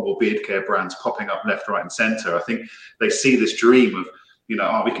 with more and more beard care brands popping up left, right, and centre, I think they see this dream of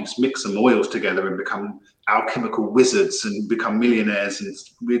we can just mix some oils together and become alchemical wizards and become millionaires, and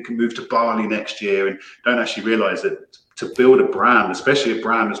we can move to Bali next year, and don't actually realise that to build a brand, especially a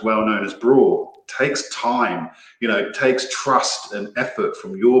brand as well known as Braw, takes time. It takes trust and effort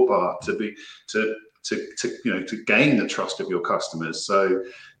from your part to gain the trust of your customers. So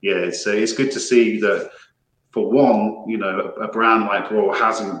yeah, it's good to see that. For one, a brand like Braw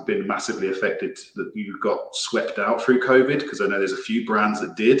hasn't been massively affected, that you got swept out through COVID, because I know there's a few brands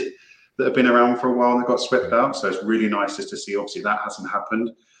that have been around for a while and got swept out. So it's really nice just to see, obviously, that hasn't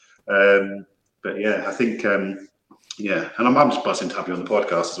happened. But yeah, I think, and I'm just buzzing to have you on the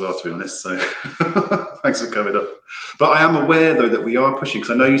podcast as well, to be honest. So thanks for coming up. But I am aware, though, that we are pushing,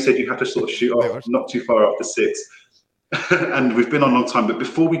 because I know you said you have to sort of shoot off not too far after 6. And we've been on a long time. But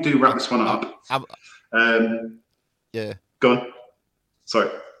before we do wrap this one up... yeah. Go on. Sorry.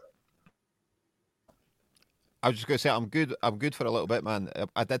 I was just going to say I'm good for a little bit, man.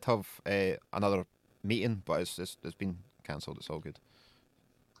 I did have another meeting, but it's been cancelled. It's all good.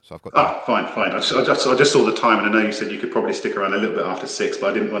 So I've got. Fine. I just saw the time, and I know you said you could probably stick around a little bit after 6,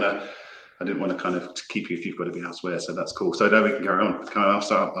 but I didn't want to kind of keep you if you've got to be elsewhere. So that's cool. So now we can carry on. I'll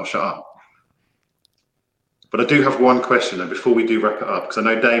shut up. But I do have one question though before we do wrap it up, because I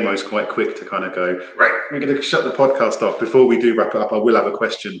know Damo's quite quick to kind of go, right, we're going to shut the podcast off. Before we do wrap it up, I will have a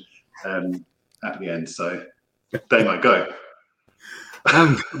question at the end. So Damo, go.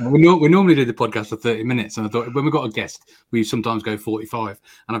 We normally do the podcast for 30 minutes, and I thought when we got a guest, we sometimes go 45.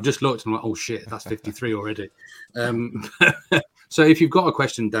 And I've just looked and I'm like, oh shit, that's 53 already. So if you've got a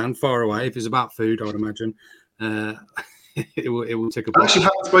question, Dan, far away. If it's about food, I would imagine. It will take a. I actually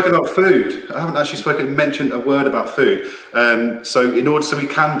haven't spoken about food. I haven't actually mentioned a word about food. So we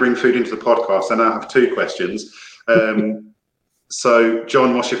can bring food into the podcast, and I have 2 questions. So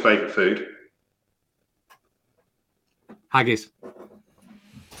John, what's your favourite food? Haggis.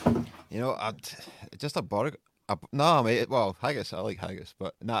 Just a burger. No, mate. Well, haggis. I like haggis,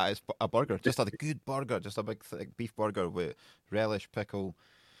 but it's a burger. Just a good burger. Just a big thick beef burger with relish, pickle.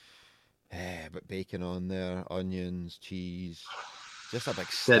 But bacon on there, onions, cheese, just a big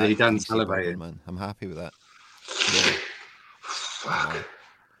steady Dan salivating, man. I'm happy with that. Yeah. Fuck.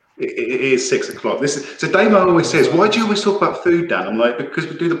 It is 6 o'clock. So Damo always says, why do you always talk about food, Dan? I'm like, because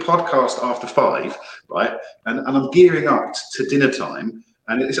we do the podcast after 5, right? And I'm gearing up to dinner time.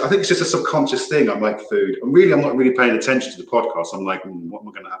 And I think it's just a subconscious thing. I'm like, food. I'm not really paying attention to the podcast. I'm like, what am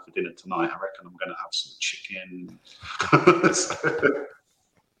I going to have for dinner tonight? I reckon I'm going to have some chicken.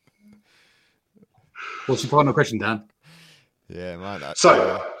 What's your final question, Dan? Yeah, man.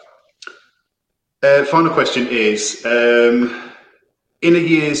 Final question is, in a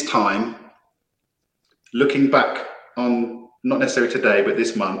year's time, looking back on not necessarily today, but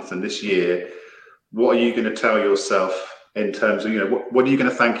this month and this year, what are you going to tell yourself in terms of, what are you going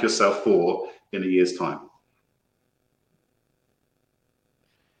to thank yourself for in a year's time?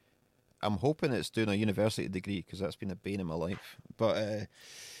 I'm hoping it's doing a university degree, because that's been a bane in my life. But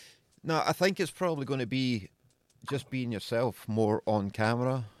no, I think it's probably going to be just being yourself more on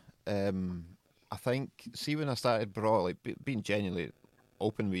camera. I think, see, when I started Braw, like being genuinely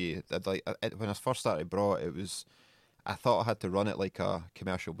open with you, when I first started Braw, I thought I had to run it like a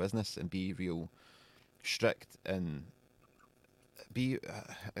commercial business and be real strict and be,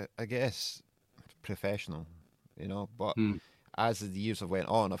 I guess, professional, But Mm. as the years have went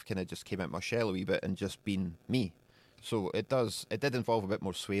on, I've kind of just came out my shell a wee bit and just been me. So it did involve a bit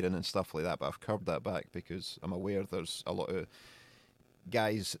more swearing and stuff like that, but I've curbed that back because I'm aware there's a lot of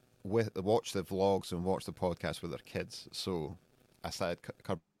guys watch the vlogs and watch the podcast with their kids. So I started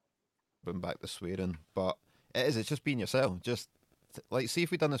curbing back the swearing, but it's just being yourself. Just like, see,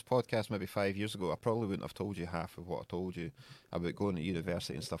 if we'd done this podcast maybe 5 years ago, I probably wouldn't have told you half of what I told you about going to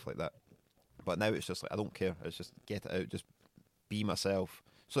university and stuff like that. But now it's just like, I don't care. It's just get it out, just be myself.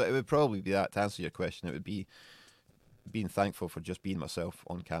 So it would probably be that, to answer your question. It would be being thankful for just being myself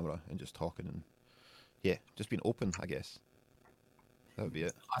on camera and just talking and just being open, I guess. That would be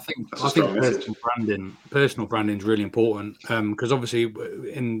it. I think personal branding is really important because obviously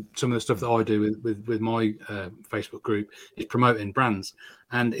in some of the stuff that I do with my Facebook group is promoting brands,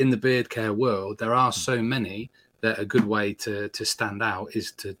 and in the beard care world there are so many that a good way to stand out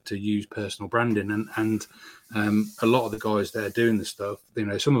is to use personal branding, and a lot of the guys that are doing the stuff,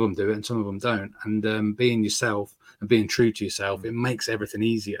 some of them do it and some of them don't, and being yourself and being true to yourself, it makes everything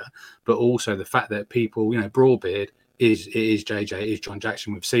easier. But also the fact that people, Broadbeard is JJ, it is John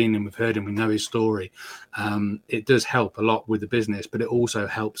Jackson. We've seen him, we've heard him, we know his story. It does help a lot with the business, but it also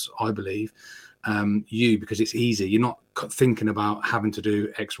helps, I believe, you, because it's easy. You're not thinking about having to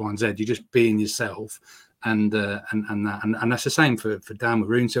do X, Y, and Z. You're just being yourself. And that's the same for Dan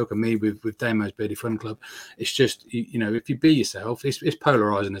with Rune Silk and me with Damo's Beardy Fun Club. It's just, if you be yourself, it's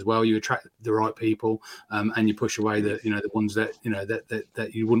polarizing as well. You attract the right people, and you push away the ones that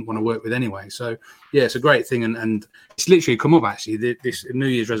that you wouldn't want to work with anyway. So yeah, it's a great thing, and it's literally come up actually this New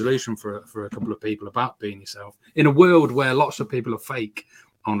Year's resolution for a couple of people about being yourself in a world where lots of people are fake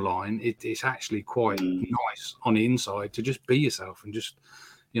online. It's actually quite nice on the inside to just be yourself and just.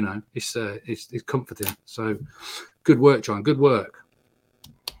 It's comforting. So good work, John. Good work.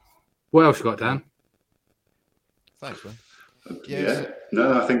 What else you got, Dan? Thanks, man. Yeah.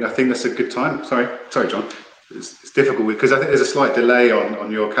 No, I think that's a good time. Sorry, John. It's difficult because I think there's a slight delay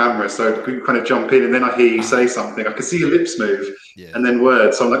on your camera, so you kind of jump in and then I hear you say something. I can see your lips move and then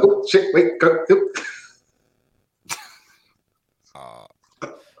words. So I'm like, oh shit, wait, go.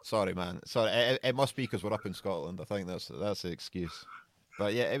 Sorry, man. Sorry, it must be because we're up in Scotland. I think that's the excuse.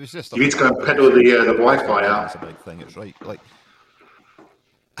 But yeah, it was just. You need to go and pedal the Wi-Fi out. That's a big thing. It's right. Like,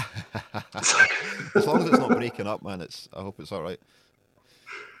 as long as it's not breaking up, man. I hope it's all right.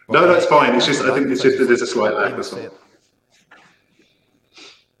 But no, that's fine. It's just. I think it's just that there's a slight lag. That's all.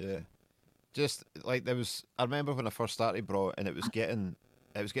 Yeah, just like there was. I remember when I first started Braw, and it was getting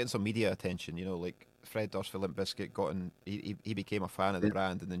some media attention. Like Fred Durst for Limp Bizkit got in. He became a fan of the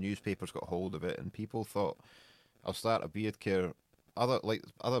brand, and the newspapers got hold of it, and people thought, I'll start a beard care.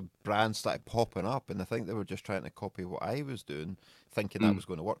 Other brands started popping up, and I think they were just trying to copy what I was doing, thinking that was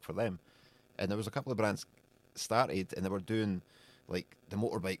going to work for them. And there was a couple of brands started, and they were doing like the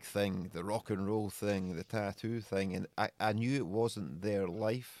motorbike thing, the rock and roll thing, the tattoo thing, and I knew it wasn't their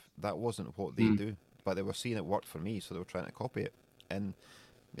life. That wasn't what they do, but they were seeing it worked for me, so they were trying to copy it. And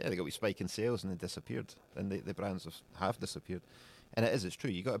yeah, they got a spike in sales, and they disappeared. And the brands have disappeared. And it's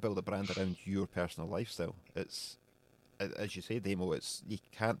true. You got to build a brand around your personal lifestyle. It's, as you say, Damo, you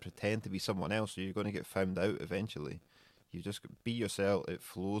can't pretend to be someone else, or you're going to get found out eventually. You just be yourself. It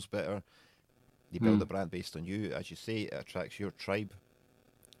flows better. You build a brand based on you. As you say, it attracts your tribe,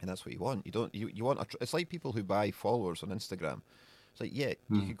 and that's what you want. You want it's like people who buy followers on Instagram. It's like, yeah,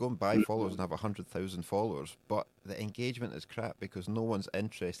 you could go and buy followers and have 100,000 followers, but the engagement is crap because no one's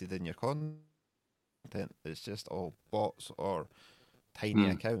interested in your content. It's just all bots or tiny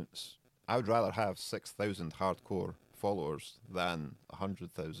accounts. I would rather have 6,000 hardcore followers than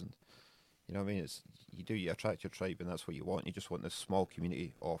 100,000. You know what I mean? You attract your tribe, and that's what you want. You just want this small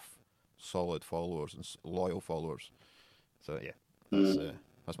community of solid followers and loyal followers. So yeah,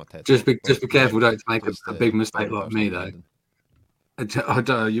 that's my TED. Just be careful, don't make a big mistake like me though. I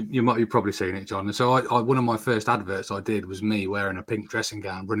don't, you've probably seen it, John. So one of my first adverts I did was me wearing a pink dressing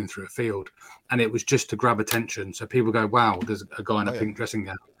gown running through a field, and it was just to grab attention. So people go, "Wow, there's a guy in a pink dressing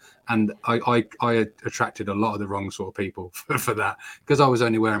gown," and I attracted a lot of the wrong sort of people for that, because I was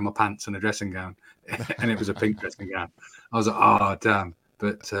only wearing my pants and a dressing gown, and it was a pink dressing gown. I was like, "Oh, damn."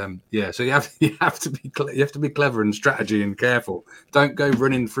 But yeah, so you have to be clever and strategy and careful. Don't go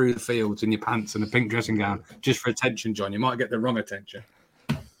running through the fields in your pants and a pink dressing gown just for attention, John. You might get the wrong attention.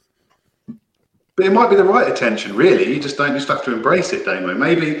 But it might be the right attention, really. You just have to embrace it, Damo.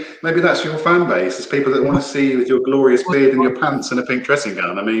 Maybe that's your fan base. It's people that want to see you with your glorious beard and your pants and a pink dressing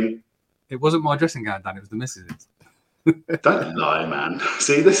gown. I mean, it wasn't my dressing gown, Dan. It was the missus's. Don't lie, man.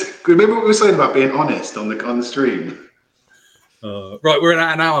 See this? Remember what we were saying about being honest on the stream. Right, we're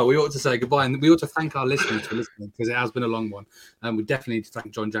at an hour. We ought to say goodbye, and we ought to thank our listeners for listening because it has been a long one. And we definitely need to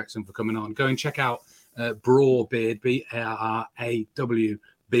thank John Jackson for coming on. Go and check out Braw Beard, BRAW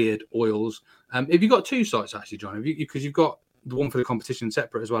Beard Oils. Have you got two sites actually, John? Because you've got the one for the competition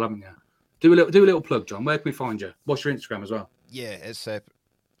separate as well, haven't you? Do a little plug, John. Where can we find you? What's your Instagram as well? Yeah, it's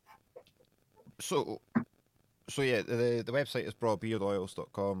So yeah, the website is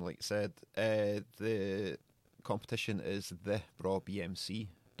brawbeardoils.com, like I said. The competition is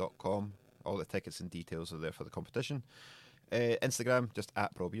thebrawbmc.com. All the tickets and details are there for the competition. Instagram, just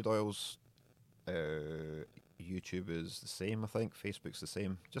at brawbeardoils. YouTube is the same, I think. Facebook's the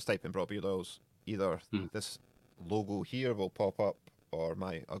same. Just type in brawbeardoils. Either this logo here will pop up or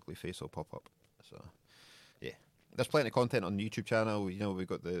my ugly face will pop up. So, yeah. There's plenty of content on the YouTube channel. You know, we've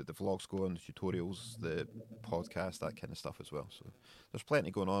got the vlogs going, the tutorials, the podcast, that kind of stuff as well. So there's plenty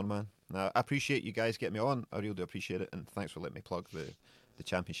going on, man. Now, I appreciate you guys getting me on. I really do appreciate it. And thanks for letting me plug the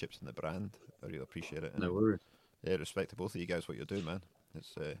championships and the brand. I really appreciate it. And, no worries. Yeah, respect to both of you guys, what you're doing, man.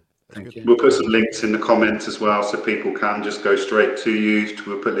 It's good. We'll put some links in the comments as well so people can just go straight to you.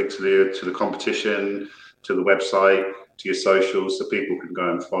 We'll put links to the competition, to the website, to your socials so people can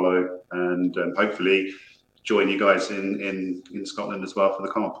go and follow. And hopefully join you guys in Scotland as well for the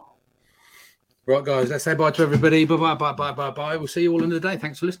comp. Right, guys, let's say bye to everybody. Bye. We'll see you all in the day.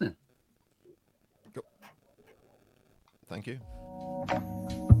 Thanks for listening. Thank you.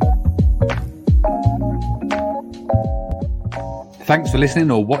 Thanks for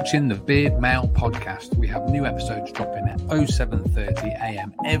listening or watching the Beardmail podcast. We have new episodes dropping at 07:30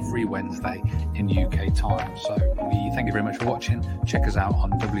 a.m. every Wednesday in UK time. So we thank you very much for watching. Check us out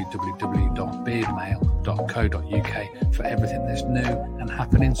on www.beardmail.co.uk for everything that's new and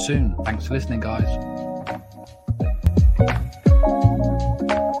happening soon. Thanks for listening, guys.